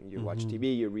do something. You watch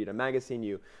TV, you read a magazine,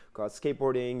 you go out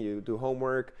skateboarding, you do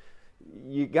homework.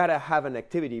 You gotta have an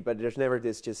activity, but there's never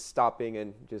this just stopping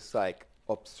and just like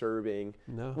observing,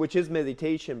 which is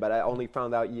meditation, but I only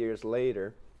found out years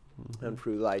later. And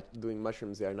through like doing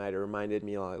mushrooms the other night, it reminded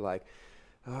me like,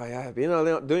 oh yeah, I've been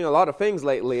doing a lot of things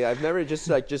lately. I've never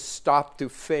just stopped to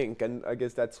think, and I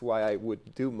guess that's why I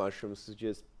would do mushrooms, to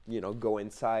just go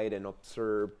inside and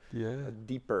observe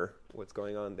deeper what's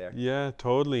going on there. Yeah,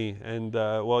 totally. And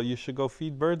well, you should go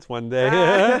feed birds one day.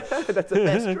 That's the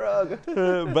best drug.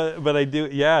 but I do,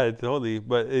 totally.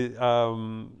 But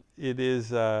it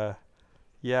is,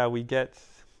 we get.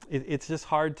 It's just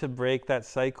hard to break that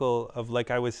cycle of, like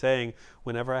I was saying,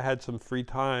 whenever I had some free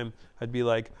time, I'd be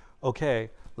like, okay,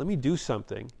 let me do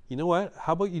something. You know what?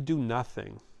 How about you do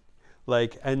nothing?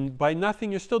 And by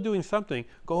nothing, you're still doing something.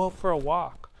 Go out for a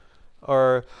walk.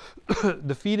 Or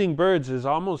the feeding birds is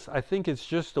almost, I think it's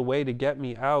just a way to get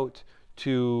me out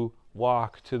to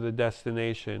walk to the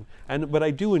destination. But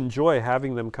I do enjoy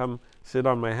having them come sit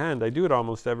on my hand. I do it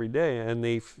almost every day, and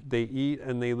they eat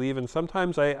and they leave. And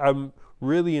sometimes I'm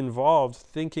really involved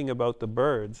thinking about the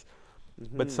birds,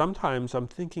 but sometimes I'm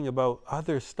thinking about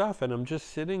other stuff, and I'm just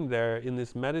sitting there in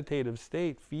this meditative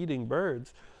state feeding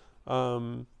birds.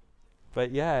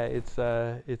 But yeah,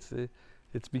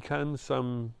 it's become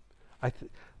some.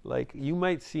 Like, you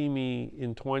might see me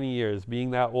in 20 years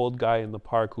being that old guy in the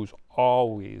park who's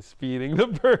always feeding the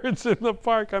birds in the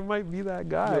park. I might be that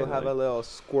guy. You'll have a little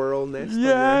squirrel nest on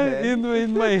your head.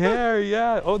 in my hair,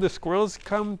 yeah. Oh, the squirrels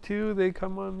come too. They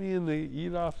come on me and they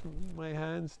eat off my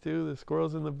hands too, the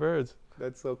squirrels and the birds.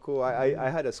 That's so cool. I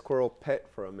had a squirrel pet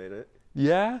for a minute.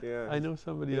 Yeah? I know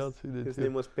somebody else who did His too.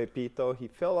 name was Pepito. He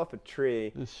fell off a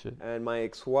tree, and my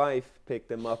ex-wife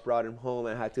picked him up, brought him home,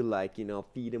 and I had to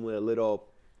feed him with a little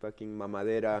fucking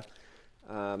mamadera.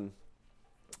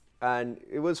 And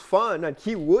it was fun, and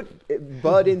he would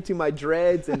butt into my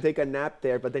dreads and take a nap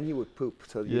there, but then he would poop,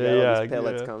 so you get all these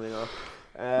pellets coming off.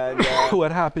 And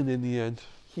What happened in the end?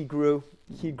 he grew.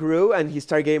 He grew, and he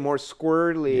started getting more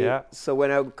squirrely. Yeah. So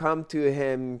when I would come to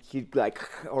him, he'd like,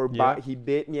 he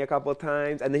bit me a couple of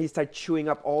times, and then he started chewing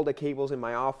up all the cables in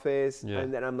my office. Yeah.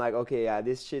 And then I'm like, okay, yeah,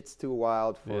 this shit's too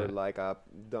wild for Yeah. like a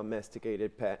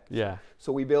domesticated pet. Yeah.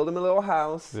 So we built him a little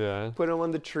house, Yeah. put him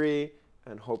on the tree,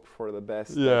 and hoped for the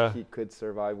best Yeah. that he could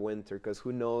survive winter. Because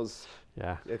who knows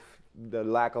Yeah. if the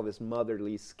lack of his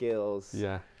motherly skills,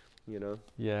 Yeah. you know?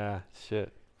 Yeah.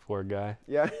 Shit. Poor guy.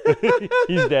 Yeah.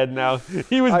 He's dead now.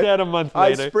 He was dead a month I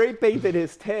later. spray painted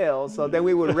his tail, so then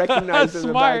we would recognize him in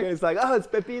the back. Smart. And it's like, oh, it's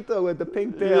Pepito with the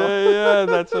pink tail. Yeah,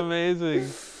 that's amazing.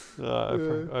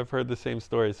 I've heard the same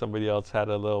story. Somebody else had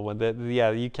a little one.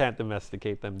 You can't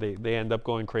domesticate them. They end up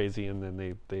going crazy and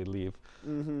then they leave.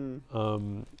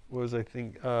 Mm-hmm. What was I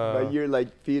think? But you're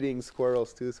like feeding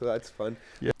squirrels too, so that's fun.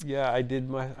 Yeah. I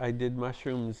did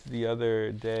mushrooms the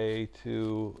other day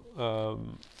too,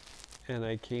 and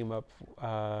I came up.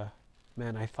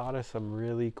 Man, I thought of some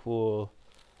really cool.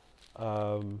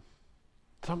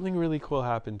 Something really cool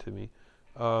happened to me.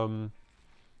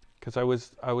 Because I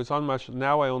was on mushrooms.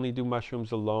 Now I only do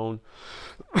mushrooms alone.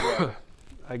 Yeah.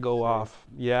 I go off.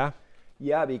 Yeah.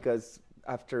 Yeah, because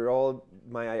after all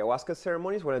my ayahuasca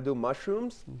ceremonies, when I do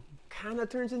mushrooms, kind of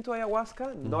turns into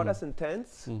ayahuasca. Not as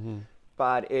intense,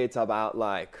 but it's about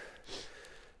like,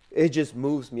 it just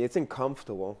moves me. It's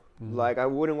uncomfortable. Like I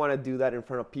wouldn't want to do that in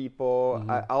front of people.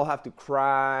 I'll have to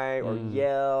cry or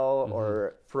yell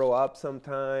or throw up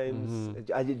sometimes.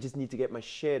 I just need to get my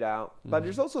shit out. But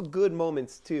there's also good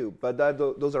moments too. But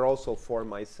those are also for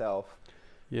myself.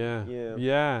 Yeah. Yeah.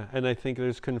 Yeah. And I think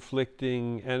there's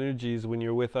conflicting energies when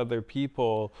you're with other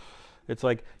people. It's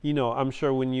like, I'm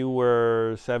sure when you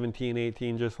were 17,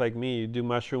 18, just like me, you do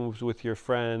mushrooms with your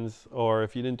friends, or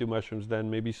if you didn't do mushrooms, then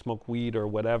maybe smoke weed or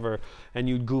whatever, and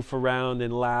you'd goof around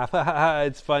and laugh.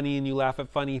 It's funny, and you laugh at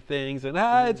funny things, and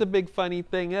it's a big funny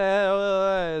thing,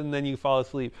 and then you fall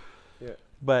asleep. Yeah.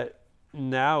 But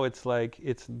now it's like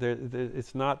it's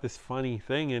not this funny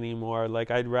thing anymore. Like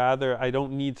I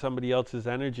don't need somebody else's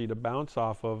energy to bounce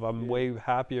off of. I'm way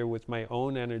happier with my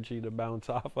own energy to bounce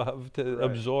off of, to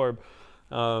absorb.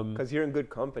 Because you're in good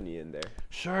company in there.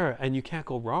 Sure, and you can't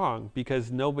go wrong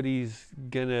because nobody's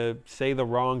gonna say the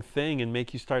wrong thing and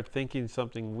make you start thinking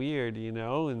something weird,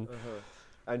 and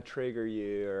trigger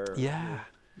you or you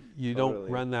Totally. don't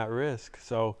run that risk.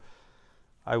 So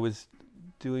I was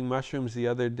doing mushrooms the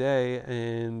other day,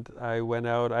 and I went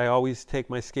out. I always take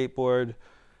my skateboard,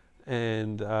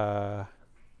 and I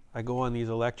go on these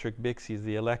electric Bixies,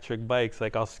 the electric bikes.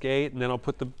 Like I'll skate, and then I'll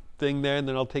put the thing there, and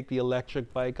then I'll take the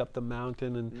electric bike up the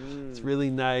mountain, and it's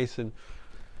really nice. And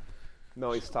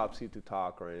no, it stops you to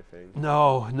talk or anything.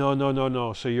 No.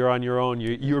 So you're on your own.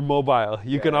 You're mobile.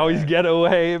 You can always get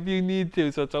away if you need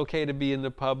to. So it's okay to be in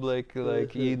the public.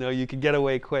 Like you can get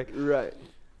away quick. Right.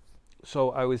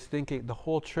 So I was thinking the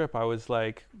whole trip, I was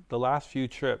like, the last few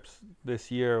trips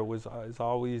this year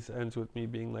always ends with me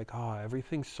being like,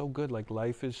 everything's so good. Like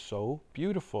life is so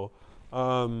beautiful.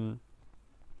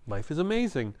 Life is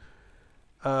amazing.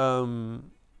 And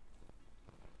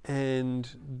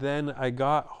then I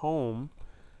got home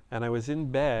and I was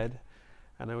in bed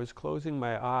and I was closing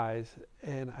my eyes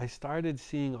and I started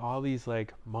seeing all these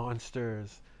like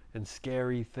monsters and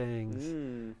scary things.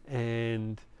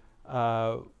 And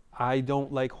I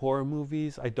don't like horror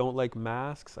movies. I don't like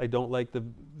masks. I don't like the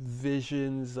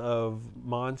visions of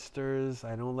monsters.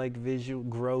 I don't like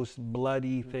gross,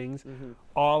 bloody things.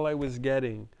 All I was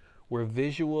getting were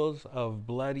visuals of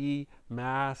bloody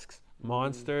masks,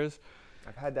 monsters.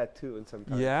 I've had that too, and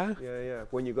sometimes. Yeah? Yeah.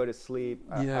 When you go to sleep,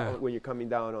 when you're coming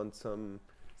down on some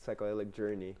psychedelic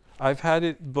journey. I've had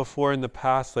it before in the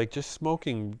past, like just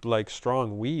smoking like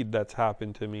strong weed. That's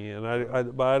happened to me,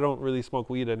 and but I don't really smoke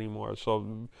weed anymore, so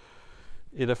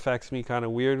it affects me kind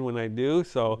of weird when I do.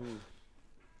 So,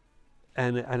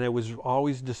 and it was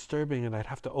always disturbing, and I'd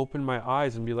have to open my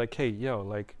eyes and be like, "Hey,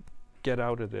 like, get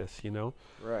out of this,"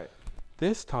 Right.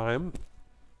 This time,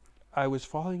 I was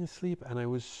falling asleep and I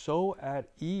was so at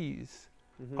ease,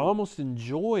 almost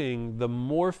enjoying the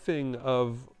morphing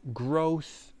of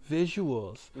gross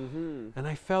visuals. And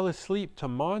I fell asleep to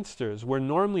monsters where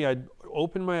normally I'd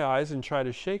open my eyes and try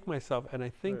to shake myself. And I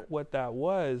think what that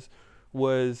was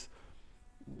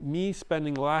me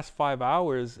spending the last 5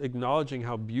 hours acknowledging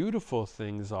how beautiful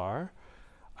things are.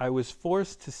 I was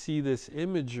forced to see this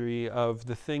imagery of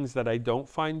the things that I don't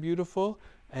find beautiful,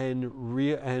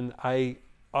 and I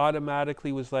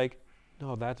automatically was like,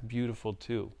 no, that's beautiful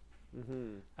too.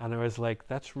 And I was like,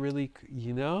 that's really,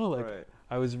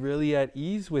 I was really at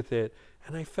ease with it.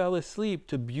 And I fell asleep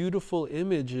to beautiful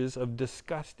images of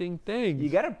disgusting things. You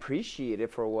gotta appreciate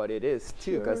it for what it is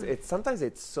too, because sometimes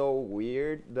it's so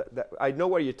weird. That I know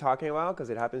what you're talking about because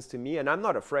it happens to me, and I'm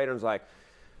not afraid. I was like,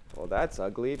 "Well, that's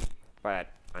ugly," but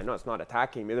I know it's not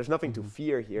attacking me. There's nothing to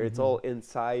fear here. It's all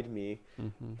inside me,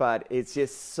 but it's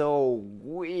just so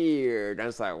weird. I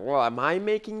was like, "Well, am I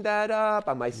making that up?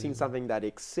 Am I seeing something that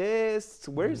exists?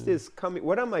 Where's this coming?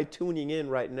 What am I tuning in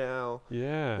right now?"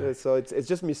 Yeah. So it's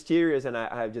just mysterious, and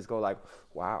I just go like,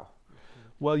 "Wow."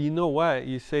 Well, you know what?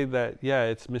 You say that, yeah,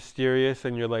 it's mysterious,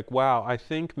 and you're like, wow, I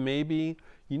think maybe,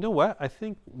 you know what? I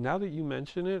think now that you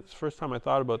mention it, it's the first time I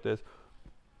thought about this.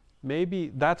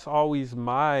 Maybe that's always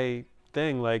my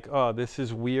thing, like, oh, this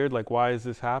is weird, like, why is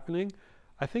this happening?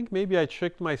 I think maybe I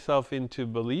tricked myself into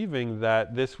believing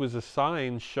that this was a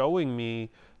sign showing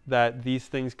me that these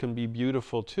things can be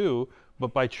beautiful too,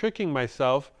 but by tricking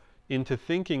myself into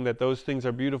thinking that those things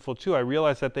are beautiful too, I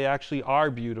realized that they actually are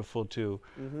beautiful too.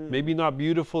 Maybe not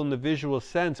beautiful in the visual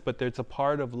sense, but it's a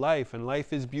part of life, and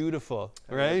life is beautiful,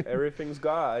 right? Everything's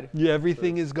God. Yeah,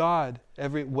 everything is God.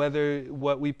 Whether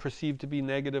what we perceive to be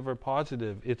negative or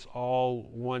positive, it's all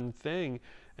one thing.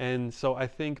 And so I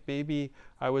think maybe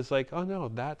I was like, oh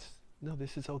no,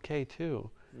 this is okay too.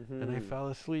 And I fell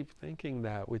asleep thinking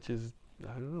that, which is,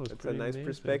 I don't know, it's a nice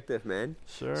perspective, man.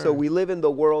 Sure. So we live in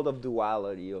the world of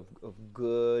duality, of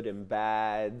good and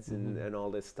bads and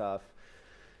all this stuff.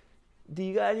 Do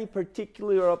you got any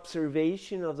particular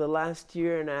observation of the last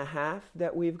year and a half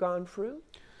that we've gone through?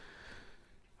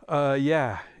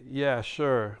 Yeah,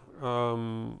 sure.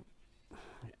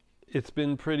 It's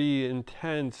been pretty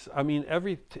intense. I mean,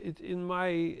 in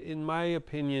my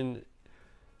opinion,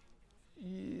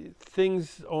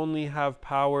 things only have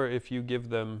power if you give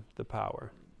them the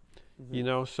power. You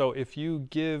know, so if you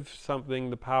give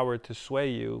something the power to sway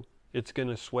you, it's going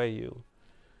to sway you.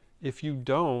 If you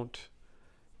don't,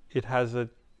 it has a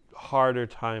harder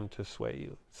time to sway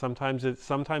you. Sometimes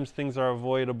things are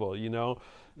avoidable, you know.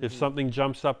 If something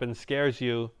jumps up and scares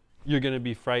you, you're going to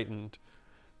be frightened.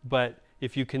 But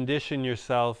if you condition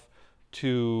yourself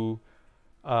to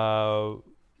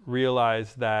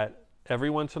realize that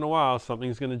every once in a while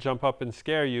something's going to jump up and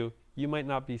scare you, you might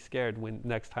not be scared when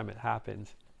next time it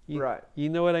happens. Right. You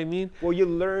know what I mean? Well, you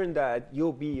learn that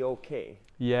you'll be okay.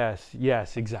 Yes,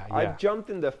 exactly. I've jumped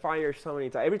in the fire so many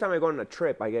times. Every time I go on a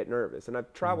trip, I get nervous. And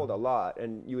I've traveled a lot.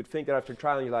 And you would think that after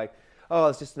traveling, you're like, oh,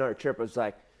 it's just another trip. I was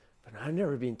like, but I've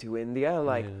never been to India.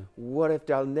 Like, what if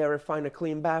I'll never find a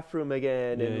clean bathroom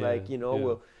again? And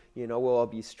we'll all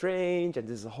be strange. And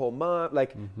this is a whole month.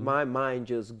 Like, my mind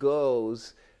just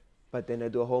goes. But then I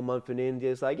do a whole month in India.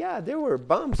 It's like, yeah, there were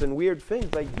bumps and weird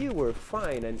things. Like, you were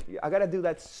fine. And I got to do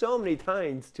that so many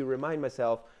times to remind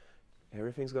myself,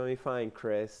 everything's going to be fine,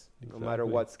 Chris, no matter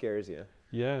what scares you.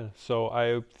 Yeah. So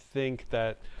I think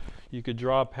that you could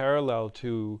draw a parallel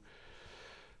to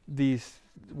these,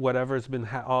 whatever's been,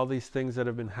 all these things that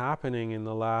have been happening in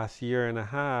the last year and a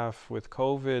half with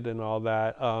COVID and all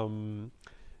that,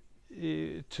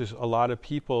 to a lot of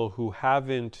people who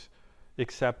haven't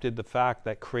accepted the fact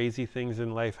that crazy things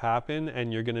in life happen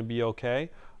and you're going to be okay.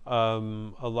 A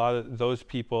lot of those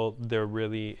people, they're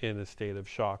really in a state of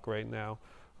shock right now,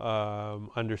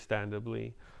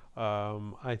 understandably.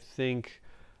 I think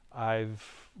I've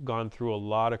gone through a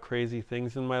lot of crazy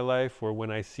things in my life where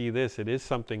when I see this, it is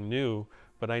something new,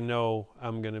 but I know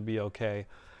I'm going to be okay.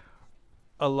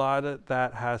 A lot of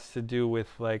that has to do with,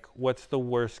 like, what's the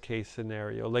worst case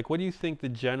scenario? Like, what do you think the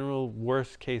general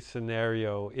worst case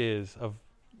scenario is of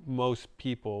most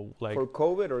people? Like, for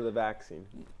COVID or the vaccine?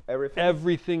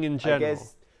 Everything in general. I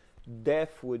guess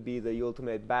death would be the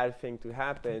ultimate bad thing to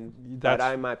happen, but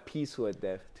I'm at peace with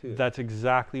death too. That's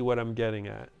exactly what I'm getting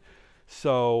at.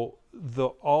 So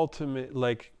the ultimate,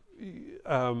 like,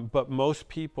 but most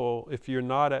people, if you're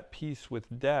not at peace with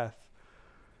death,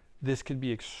 this could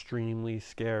be extremely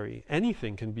scary.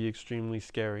 Anything can be extremely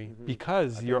scary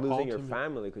because you're losing your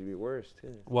family could be worse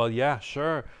too. Well, yeah,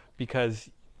 sure, because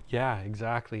yeah,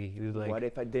 exactly. Like, what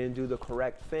if I didn't do the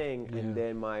correct thing and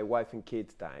then my wife and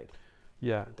kids died?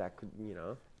 Yeah, that could, you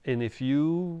know. And if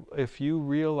you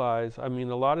realize, I mean,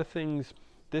 a lot of things.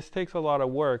 This takes a lot of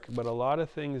work, but a lot of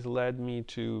things led me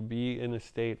to be in a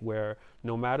state where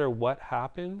no matter what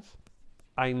happens,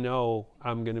 I know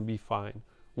I'm going to be fine.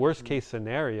 Worst case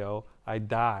scenario, I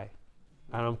die,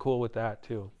 and I'm cool with that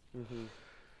too.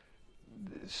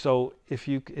 So if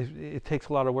it takes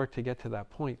a lot of work to get to that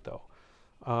point, though.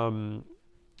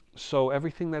 So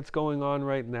everything that's going on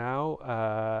right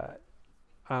now,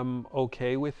 I'm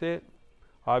okay with it.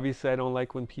 Obviously, I don't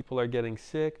like when people are getting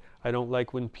sick. I don't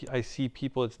like when I see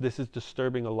people. This is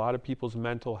disturbing a lot of people's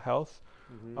mental health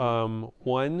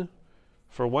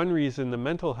For one reason, the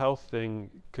mental health thing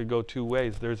could go two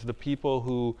ways. There's the people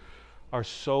who are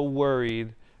so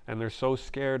worried and they're so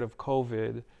scared of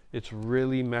COVID, it's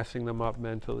really messing them up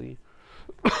mentally.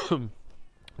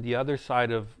 The other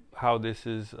side of how this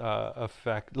is and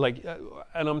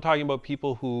I'm talking about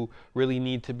people who really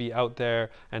need to be out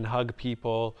there and hug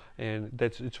people, and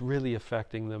it's really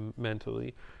affecting them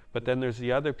mentally. But then there's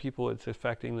the other people it's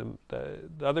affecting them, the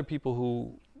other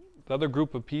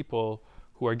group of people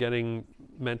who are getting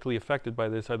mentally affected by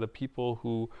this are the people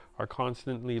who are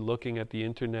constantly looking at the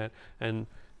internet and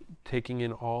taking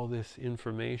in all this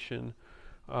information.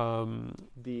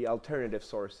 The alternative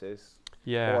sources.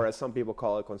 Yeah. Or as some people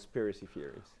call it, conspiracy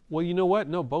theories. Well, you know what?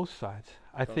 No, both sides.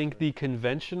 I think the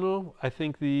conventional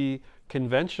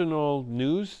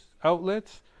news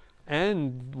outlets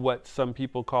and what some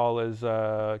people call as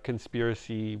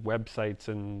conspiracy websites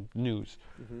and news,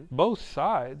 both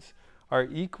sides are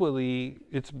equally,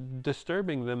 it's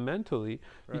disturbing them mentally,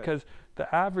 because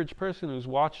the average person who's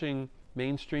watching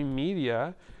mainstream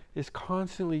media is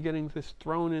constantly getting this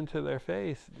thrown into their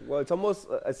face. Well, it's almost,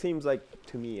 it seems like,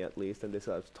 to me at least, and this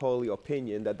is totally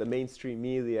opinion, that the mainstream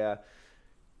media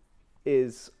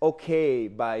is okay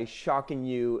by shocking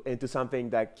you into something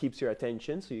that keeps your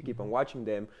attention, so you keep on watching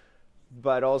them,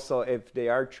 but also if they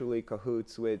are truly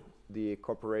cahoots with the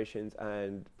corporations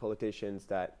and politicians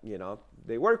that, you know,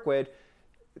 they work with,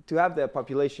 to have the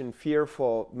population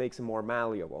fearful makes it more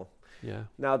malleable. Yeah.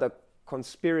 Now, the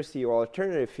conspiracy or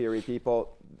alternative theory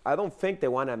people, I don't think they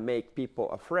want to make people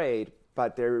afraid,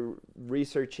 but they're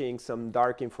researching some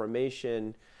dark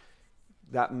information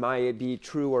that might be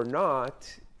true or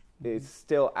not. It's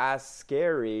still as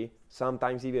scary,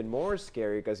 sometimes even more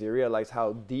scary, because you realize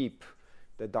how deep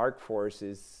the dark force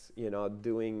is, you know,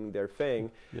 doing their thing.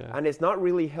 Yeah. And it's not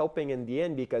really helping in the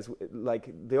end, because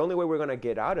like the only way we're going to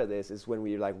get out of this is when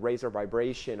we like raise our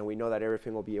vibration and we know that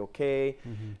everything will be okay.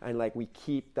 And like we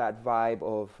keep that vibe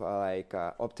of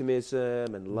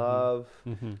optimism and love.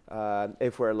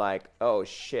 If we're like, oh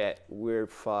shit, we're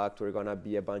fucked, we're going to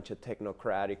be a bunch of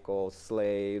technocratical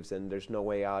slaves and there's no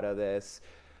way out of this.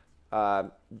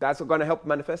 That's going to help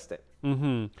manifest it.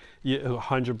 Yeah,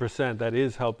 100%. That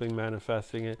is helping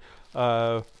manifesting it.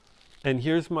 And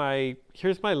here's my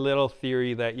little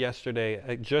theory that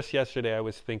just yesterday I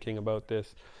was thinking about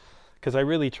this, because I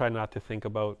really try not to think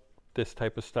about this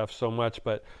type of stuff so much,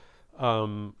 but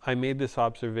I made this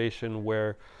observation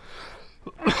where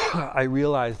I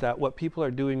realized that what people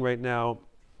are doing right now,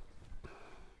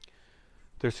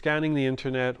 they're scanning the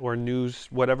internet or news,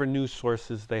 whatever news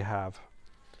sources they have,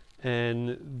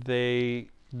 and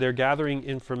they're gathering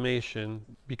information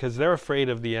because they're afraid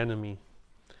of the enemy.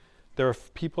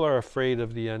 People are afraid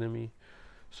of the enemy.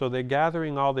 So they're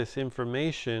gathering all this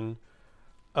information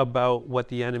about what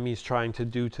the enemy's trying to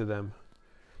do to them.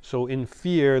 So in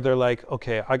fear, they're like,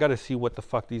 okay, I got to see what the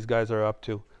fuck these guys are up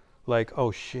to. Like,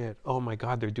 oh shit, oh my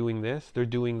God, they're doing this, they're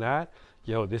doing that.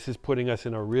 Yo, this is putting us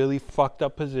in a really fucked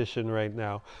up position right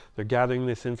now. They're gathering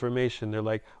this information. They're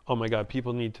like, oh my God,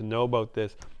 people need to know about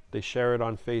this. They share it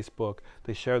on Facebook.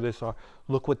 They share this.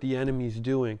 Look what the enemy's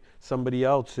doing. Somebody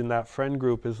else in that friend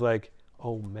group is like,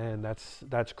 oh man,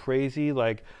 that's crazy.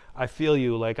 Like, I feel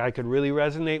you. Like, I could really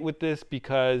resonate with this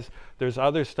because there's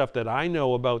other stuff that I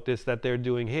know about this that they're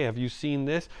doing. Hey, have you seen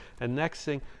this? And next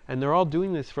thing, and they're all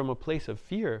doing this from a place of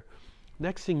fear.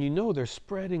 Next thing you know, they're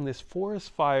spreading this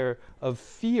forest fire of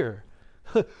fear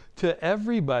to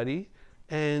everybody.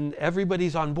 And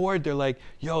everybody's on board. They're like,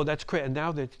 yo, that's crazy. And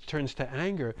now that turns to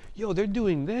anger. Yo, they're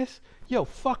doing this. Yo,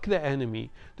 fuck the enemy.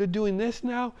 They're doing this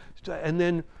now. And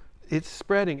then it's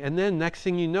spreading. And then next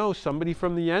thing you know, somebody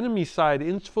from the enemy side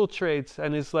infiltrates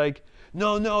and is like,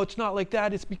 no, it's not like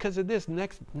that. It's because of this.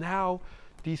 Now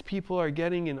these people are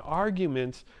getting in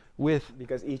arguments with...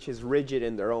 Because each is rigid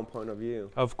in their own point of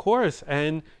view. Of course.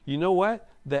 And you know what?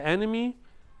 The enemy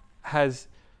has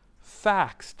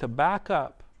facts to back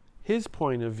up his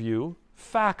point of view,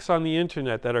 facts on the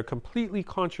internet that are completely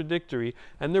contradictory,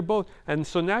 and they're both, and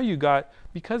so now you got,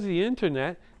 because of the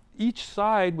internet, each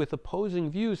side with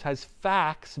opposing views has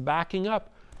facts backing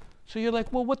up. So you're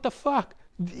like, well, what the fuck?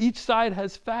 Each side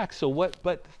has facts. So what,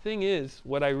 but the thing is,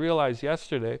 what I realized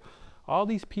yesterday, all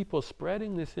these people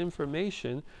spreading this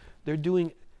information, they're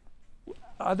doing,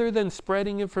 other than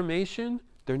spreading information,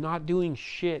 they're not doing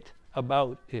shit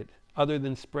about it, other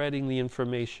than spreading the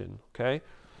information, okay?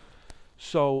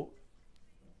 So,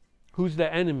 who's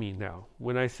the enemy now?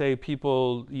 When I say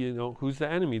people, you know, who's the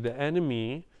enemy? The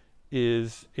enemy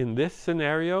is, in this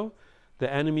scenario,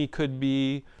 the enemy could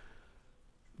be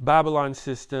Babylon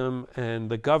system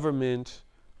and the government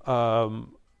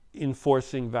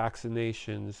enforcing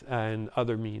vaccinations and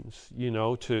other means,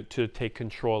 to take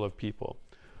control of people.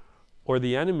 Or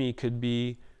the enemy could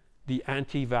be the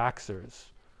anti-vaxxers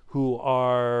who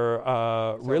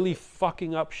are really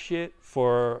fucking up shit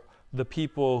for the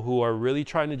people who are really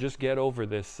trying to just get over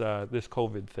this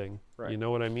COVID thing. Right. You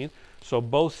know what I mean? So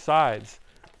both sides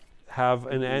have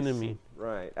an enemy.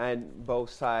 Right, and both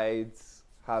sides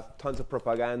have tons of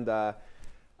propaganda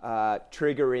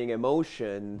triggering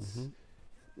emotions.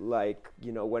 Like,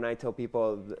 when I tell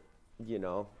people,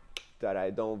 that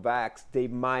I don't vax, they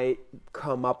might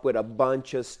come up with a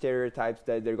bunch of stereotypes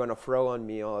that they're going to throw on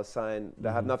me all of a sudden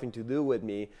that have nothing to do with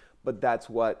me. But that's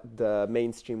what the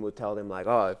mainstream would tell them, like,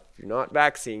 oh, if you're not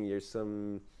vaxxing, you're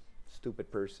some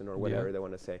stupid person or whatever they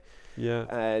want to say. Yeah.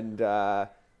 And,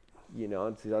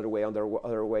 it's the other way on the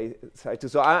other way side too.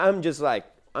 So I'm just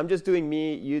doing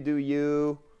me, you do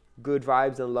you. Good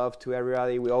vibes and love to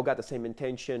everybody. We all got the same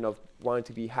intention of wanting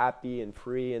to be happy and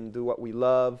free and do what we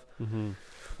love.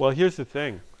 Well, here's the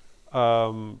thing.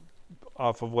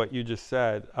 Off of what you just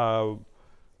said,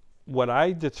 what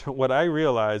I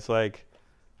realized, like,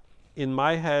 in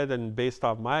my head and based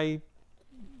off my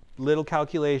little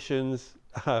calculations,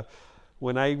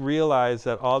 when I realized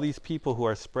that all these people who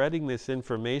are spreading this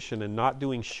information and not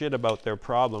doing shit about their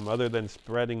problem other than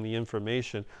spreading the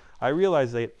information, I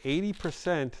realized that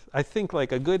 80%, I think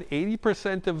like a good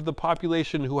 80% of the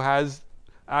population who has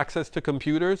access to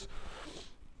computers,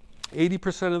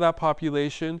 80% of that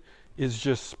population is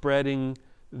just spreading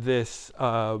this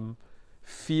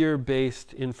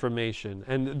fear-based information.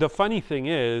 And the funny thing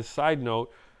is, side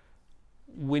note,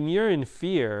 when you're in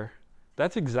fear,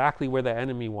 that's exactly where the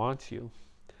enemy wants you.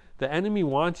 The enemy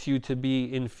wants you to be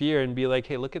in fear and be like,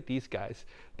 hey, look at these guys.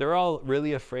 They're all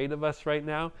really afraid of us right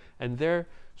now, and they're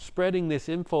spreading this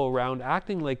info around,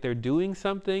 acting like they're doing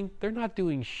something. They're not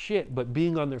doing shit, but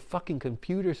being on their fucking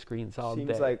computer screens all day.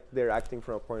 Seems like they're acting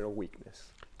from a point of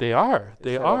weakness. They are.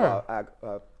 They are.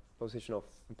 A position of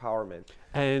empowerment.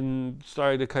 And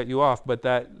sorry to cut you off, but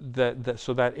that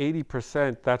so that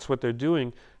 80%, that's what they're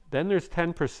doing. Then there's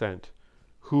 10%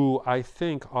 who I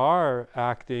think are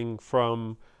acting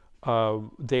from,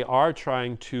 they are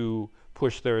trying to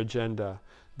push their agenda.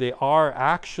 They are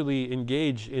actually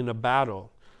engaged in a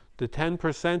battle. The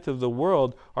 10% of the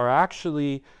world are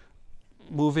actually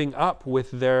moving up with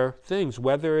their things,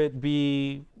 whether it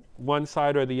be one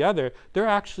side or the other. They're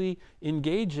actually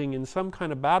engaging in some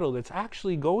kind of battle that's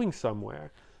actually going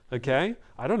somewhere. Okay?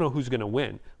 I don't know who's going to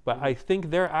win, but I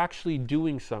think they're actually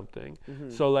doing something.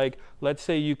 So, like, let's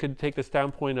say you could take the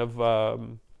standpoint of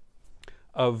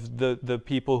the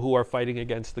people who are fighting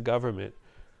against the government.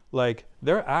 Like,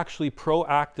 they're actually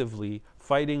proactively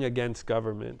fighting against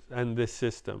government and this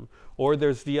system. Or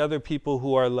there's the other people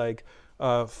who are like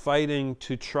fighting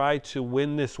to try to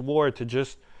win this war to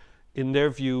just, in their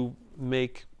view,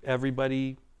 make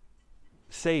everybody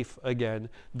safe again.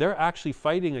 They're actually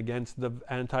fighting against the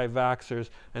anti-vaxxers,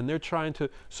 and they're trying to,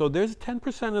 so there's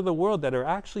 10% of the world that are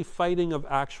actually fighting of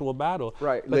actual battle.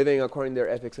 Right, but living according to their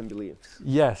ethics and beliefs.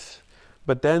 Yes,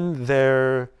 but then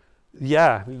they're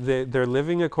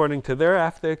living according to their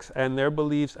ethics and their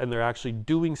beliefs, and they're actually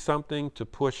doing something to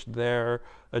push their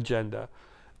agenda.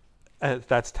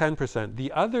 That's 10%.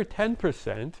 The other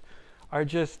 10% are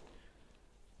just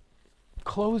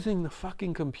closing the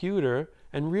fucking computer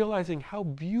and realizing how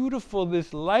beautiful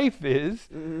this life is,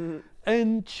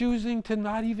 and choosing to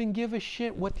not even give a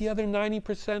shit what the other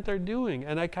 90% are doing.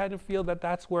 And I kind of feel that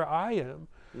that's where I am.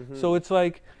 So it's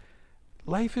like,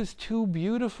 life is too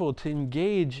beautiful to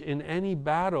engage in any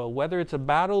battle, whether it's a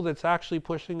battle that's actually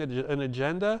pushing an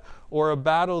agenda or a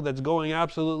battle that's going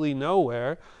absolutely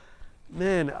nowhere.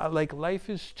 Man, like, life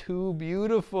is too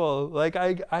beautiful. Like,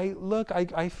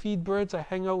 I feed birds, I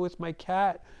hang out with my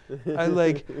cat. I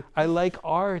like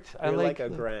art. You're like a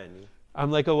granny.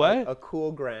 I'm like a what? A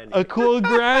cool granny. A cool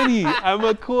granny. I'm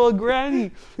a cool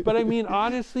granny. But I mean,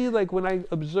 honestly, like, when I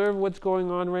observe what's going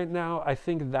on right now, I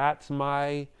think that's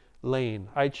my lane.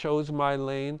 I chose my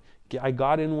lane. I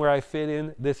got in where I fit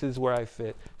in. This is where I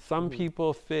fit. Some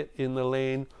people fit in the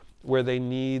lane where they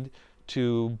need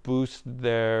to boost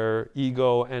their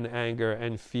ego and anger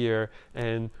and fear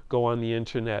and go on the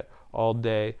internet all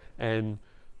day, and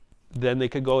then they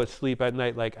could go to sleep at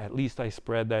night like, at least I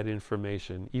spread that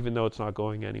information, even though it's not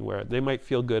going anywhere. They might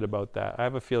feel good about that. I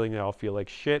have a feeling they all feel like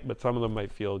shit, but some of them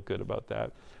might feel good about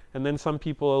that. And then some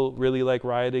people really like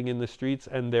rioting in the streets,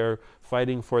 and they're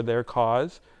fighting for their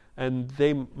cause, and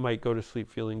they might go to sleep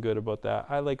feeling good about that.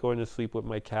 I like going to sleep with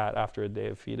my cat after a day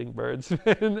of feeding birds.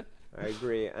 I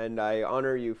agree, and I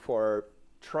honor you for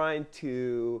trying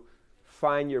to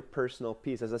find your personal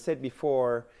peace. As I said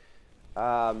before,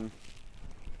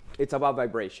 it's about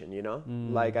vibration, you know?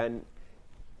 Like, and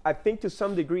I think to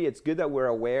some degree it's good that we're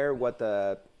aware what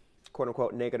the quote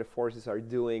unquote negative forces are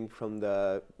doing from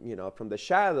the, you know, from the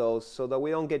shadows, so that we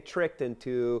don't get tricked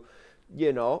into,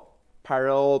 you know,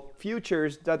 parallel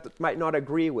futures that might not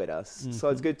agree with us. So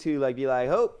it's good to like be like,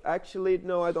 oh, actually,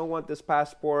 no, I don't want this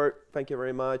passport. Thank you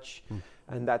very much.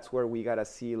 And that's where we got to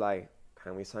see like,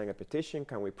 can we sign a petition?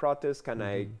 Can we protest? Can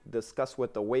I discuss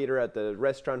with the waiter at the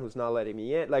restaurant who's not letting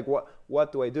me in? Like,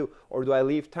 what do I do? Or do I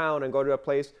leave town and go to a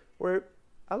place where it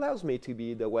allows me to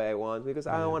be the way I want? Because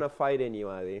I don't want to fight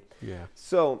anybody. Yeah.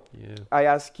 So I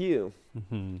ask you,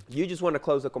 you just want to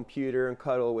close the computer and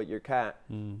cuddle with your cat.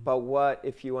 But what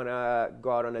if you want to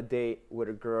go out on a date with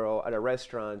a girl at a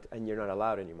restaurant and you're not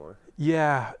allowed anymore?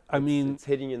 Yeah, I mean... It's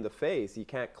hitting you in the face. You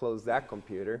can't close that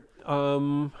computer.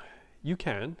 You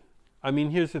can. I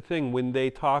mean, here's the thing. When they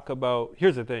talk about...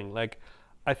 Here's the thing. Like,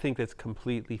 I think that's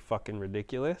completely fucking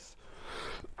ridiculous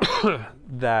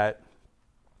that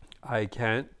I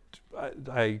can't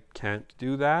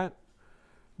do that.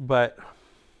 But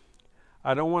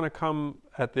I don't want to come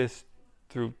at this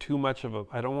through too much of a...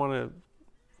 I don't want to...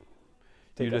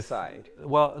 Take a side.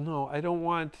 Well, no, I don't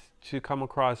want to come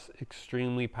across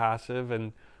extremely passive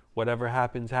and whatever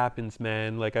happens, happens,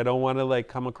 man. Like, I don't want to, like,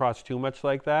 come across too much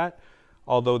like that,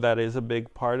 although that is a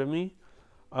big part of me.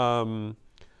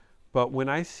 But when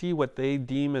I see what they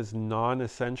deem as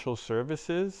non-essential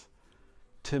services,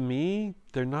 to me,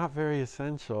 they're not very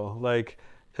essential. Like,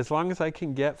 as long as I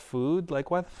can get food, like,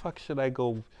 why the fuck should I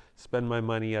go spend my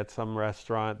money at some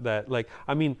restaurant that, like,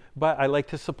 I mean, but I like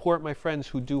to support my friends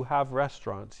who do have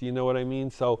restaurants, you know what I mean?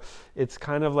 So it's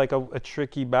kind of like a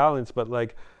tricky balance, but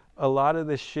like a lot of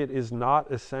this shit is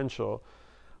not essential.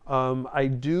 I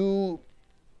do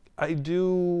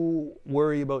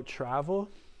worry about travel.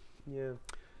 Yeah.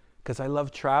 Because I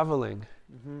love traveling.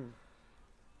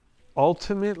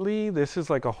 Ultimately, this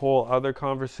is like a whole other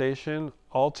conversation.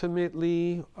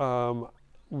 Ultimately,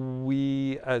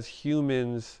 we as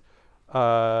humans,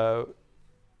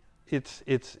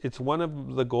 it's one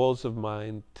of the goals of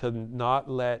mine to not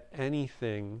let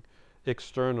anything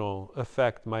external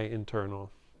affect my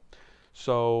internal.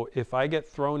 So if I get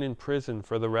thrown in prison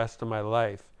for the rest of my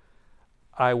life,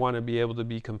 I want to be able to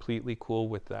be completely cool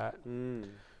with that.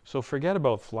 So forget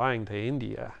about flying to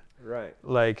India. Right.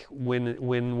 Like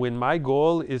when my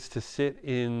goal is to sit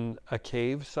in a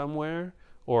cave somewhere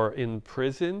or in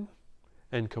prison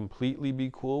and completely be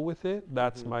cool with it,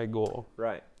 that's my goal.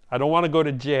 Right. I don't want to go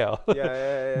to jail.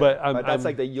 Yeah. But that's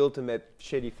like the ultimate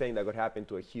shitty thing that could happen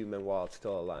to a human while it's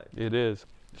still alive. It is.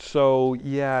 So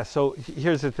yeah, so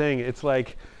here's the thing. It's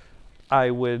like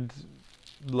I would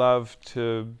love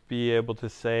to be able to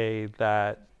say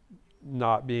that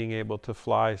not being able to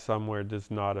fly somewhere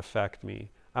does not affect me.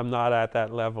 I'm not at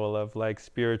that level of like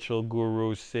spiritual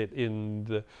guru sit in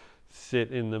the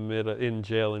middle in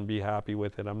jail and be happy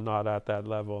with it. I'm not at that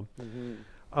level.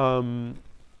 I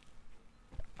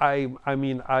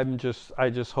mean I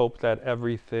just hope that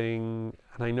everything,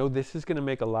 and I know this is going to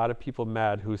make a lot of people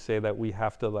mad who say that we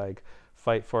have to like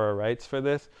fight for our rights for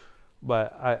this,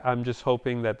 but I'm just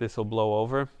hoping that this will blow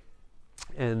over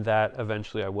and that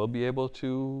eventually I will be able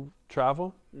to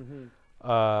travel.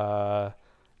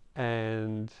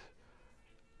 And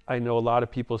I know a lot of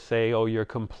people say, oh, your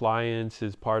compliance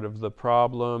is part of the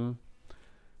problem.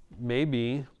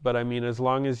 Maybe, but I mean, as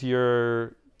long as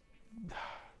you're...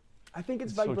 I think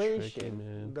it's so vibration. tricky,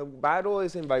 man. The battle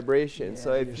is in vibration.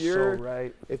 So if you're so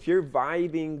right. if you're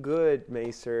vibing good,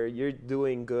 Maysr, you're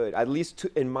doing good. At least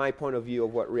in my point of view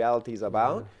of what reality is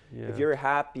about. Yeah. If you're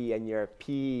happy and you're at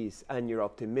peace and you're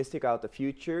optimistic about the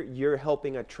future, you're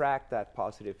helping attract that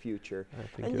positive future. I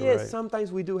think And you're yes, right.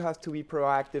 sometimes we do have to be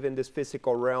proactive in this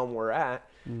physical realm we're at.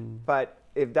 But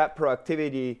if that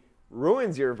proactivity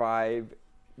ruins your vibe,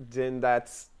 then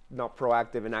that's not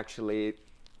proactive and actually,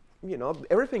 you know,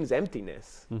 everything's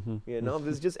emptiness. You know,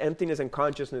 there's just emptiness and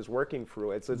consciousness working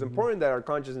through it. So it's important that our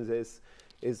consciousness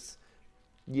is,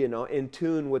 you know, in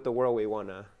tune with the world we want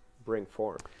to bring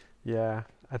forth. Yeah,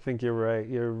 I think you're right.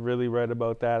 You're really right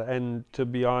about that. And to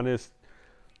be honest,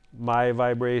 my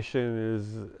vibration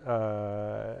is,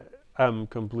 I'm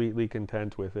completely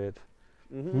content with it.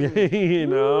 You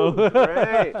know?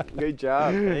 Great. Good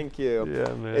job. Thank you.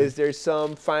 Yeah, man. Is there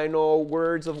some final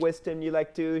words of wisdom you'd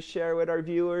like to share with our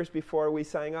viewers before we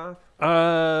sign off?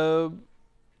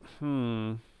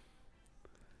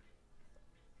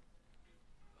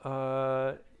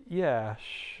 Yeah,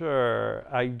 sure.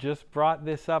 I just brought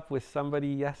this up with somebody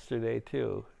yesterday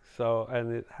too. So,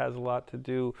 and it has a lot to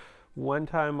do. One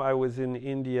time I was in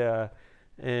India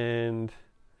and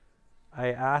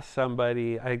I asked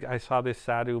somebody, I saw this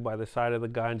sadhu by the side of the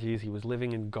Ganges. He was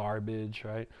living in garbage,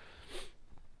 right?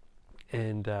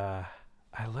 And I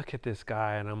look at this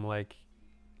guy and I'm like,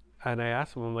 and I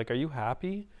asked him, I'm like, are you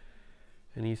happy?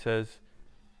 And he says,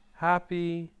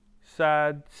 happy,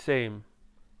 sad, same.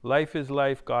 Life is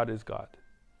life, God is God.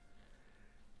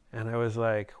 And I was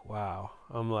like, wow.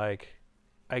 I'm like,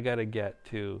 I got to get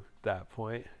to that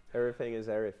point. Everything is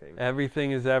everything.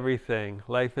 Everything is everything.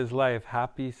 Life is life.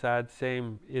 Happy, sad,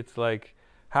 same. It's like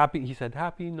happy. He said,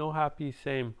 happy, no happy,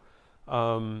 same.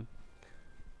 I'm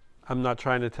not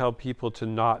trying to tell people to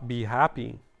not be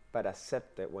happy. But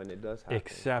accept it when it does happen.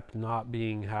 Accept not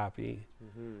being happy.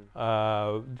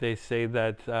 Mm-hmm. They say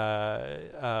that,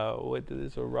 what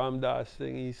is a Ram Dass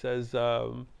thing? He says,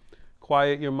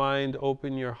 quiet your mind,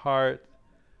 open your heart,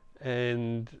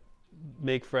 and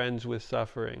make friends with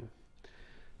suffering.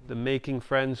 The making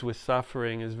friends with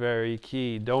suffering is very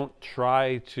key. Don't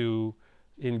try to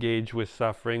engage with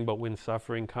suffering, but when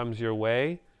suffering comes your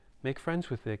way, make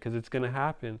friends with it, because it's going to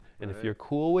happen. And if you're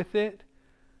cool with it,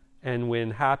 and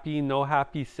when happy, no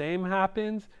happy, same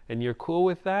happens, and you're cool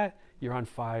with that, you're on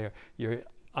fire. You're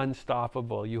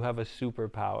unstoppable. You have a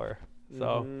superpower.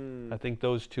 So I think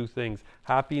those two things,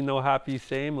 happy, no happy,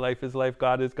 same, life is life,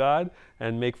 God is God,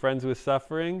 and make friends with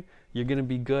suffering, you're going to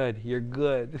be good. You're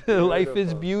good. Life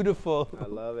is beautiful. I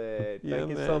love it. Yeah, Thank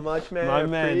you man. so much, man. My I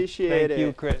man. appreciate it. Thank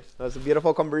you, Chris. That was a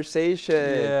beautiful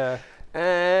conversation. Yeah.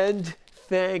 And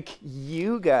thank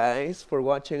you guys for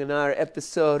watching another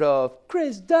episode of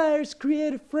Chris Dyer's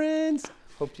Creative Friends.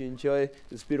 Hope you enjoy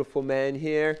this beautiful man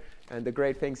here and the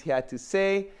great things he had to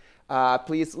say.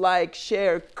 Please like,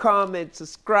 share, comment,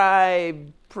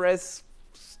 subscribe, press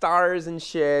stars and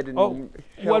shit. And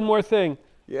one more thing.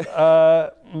 Yeah.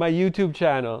 My YouTube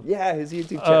channel. Yeah, his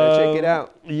YouTube channel. Check it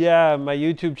out. Yeah, my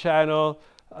YouTube channel.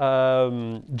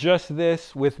 Just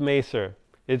This with Maysr.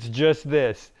 It's just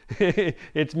this.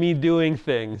 It's me doing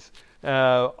things.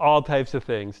 All types of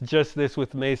things. Just This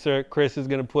with Maysr. Chris is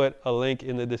going to put a link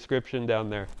in the description down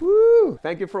there. Woo!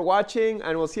 Thank you for watching,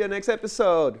 and we'll see you next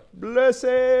episode.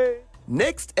 Blessing!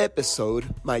 Next episode,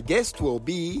 my guest will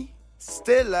be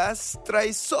Stella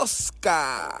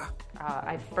Strajsowska.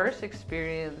 I first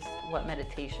experienced what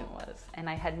meditation was, and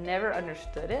I had never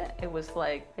understood it. It was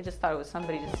like, I just thought it was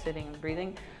somebody just sitting and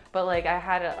breathing. But like I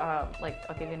had I'll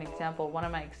give you an example. One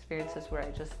of my experiences where I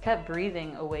just kept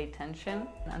breathing away tension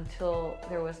until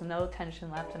there was no tension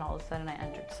left, and all of a sudden I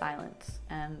entered silence.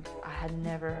 And I had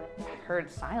never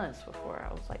heard silence before.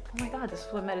 I was like, oh my God, this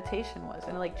is what meditation was.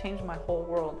 And it like changed my whole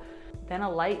world. Then a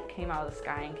light came out of the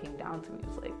sky and came down to me. It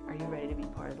was like, are you ready to be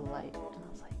part of the light? And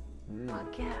I was like,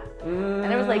 fuck yeah. And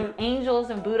there was like angels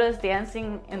and Buddhas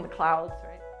dancing in the clouds, right?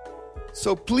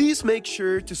 So please make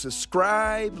sure to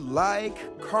subscribe,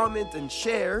 like, comment, and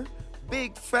share.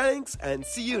 Big thanks, and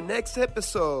see you next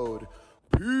episode.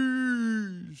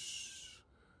 Peace.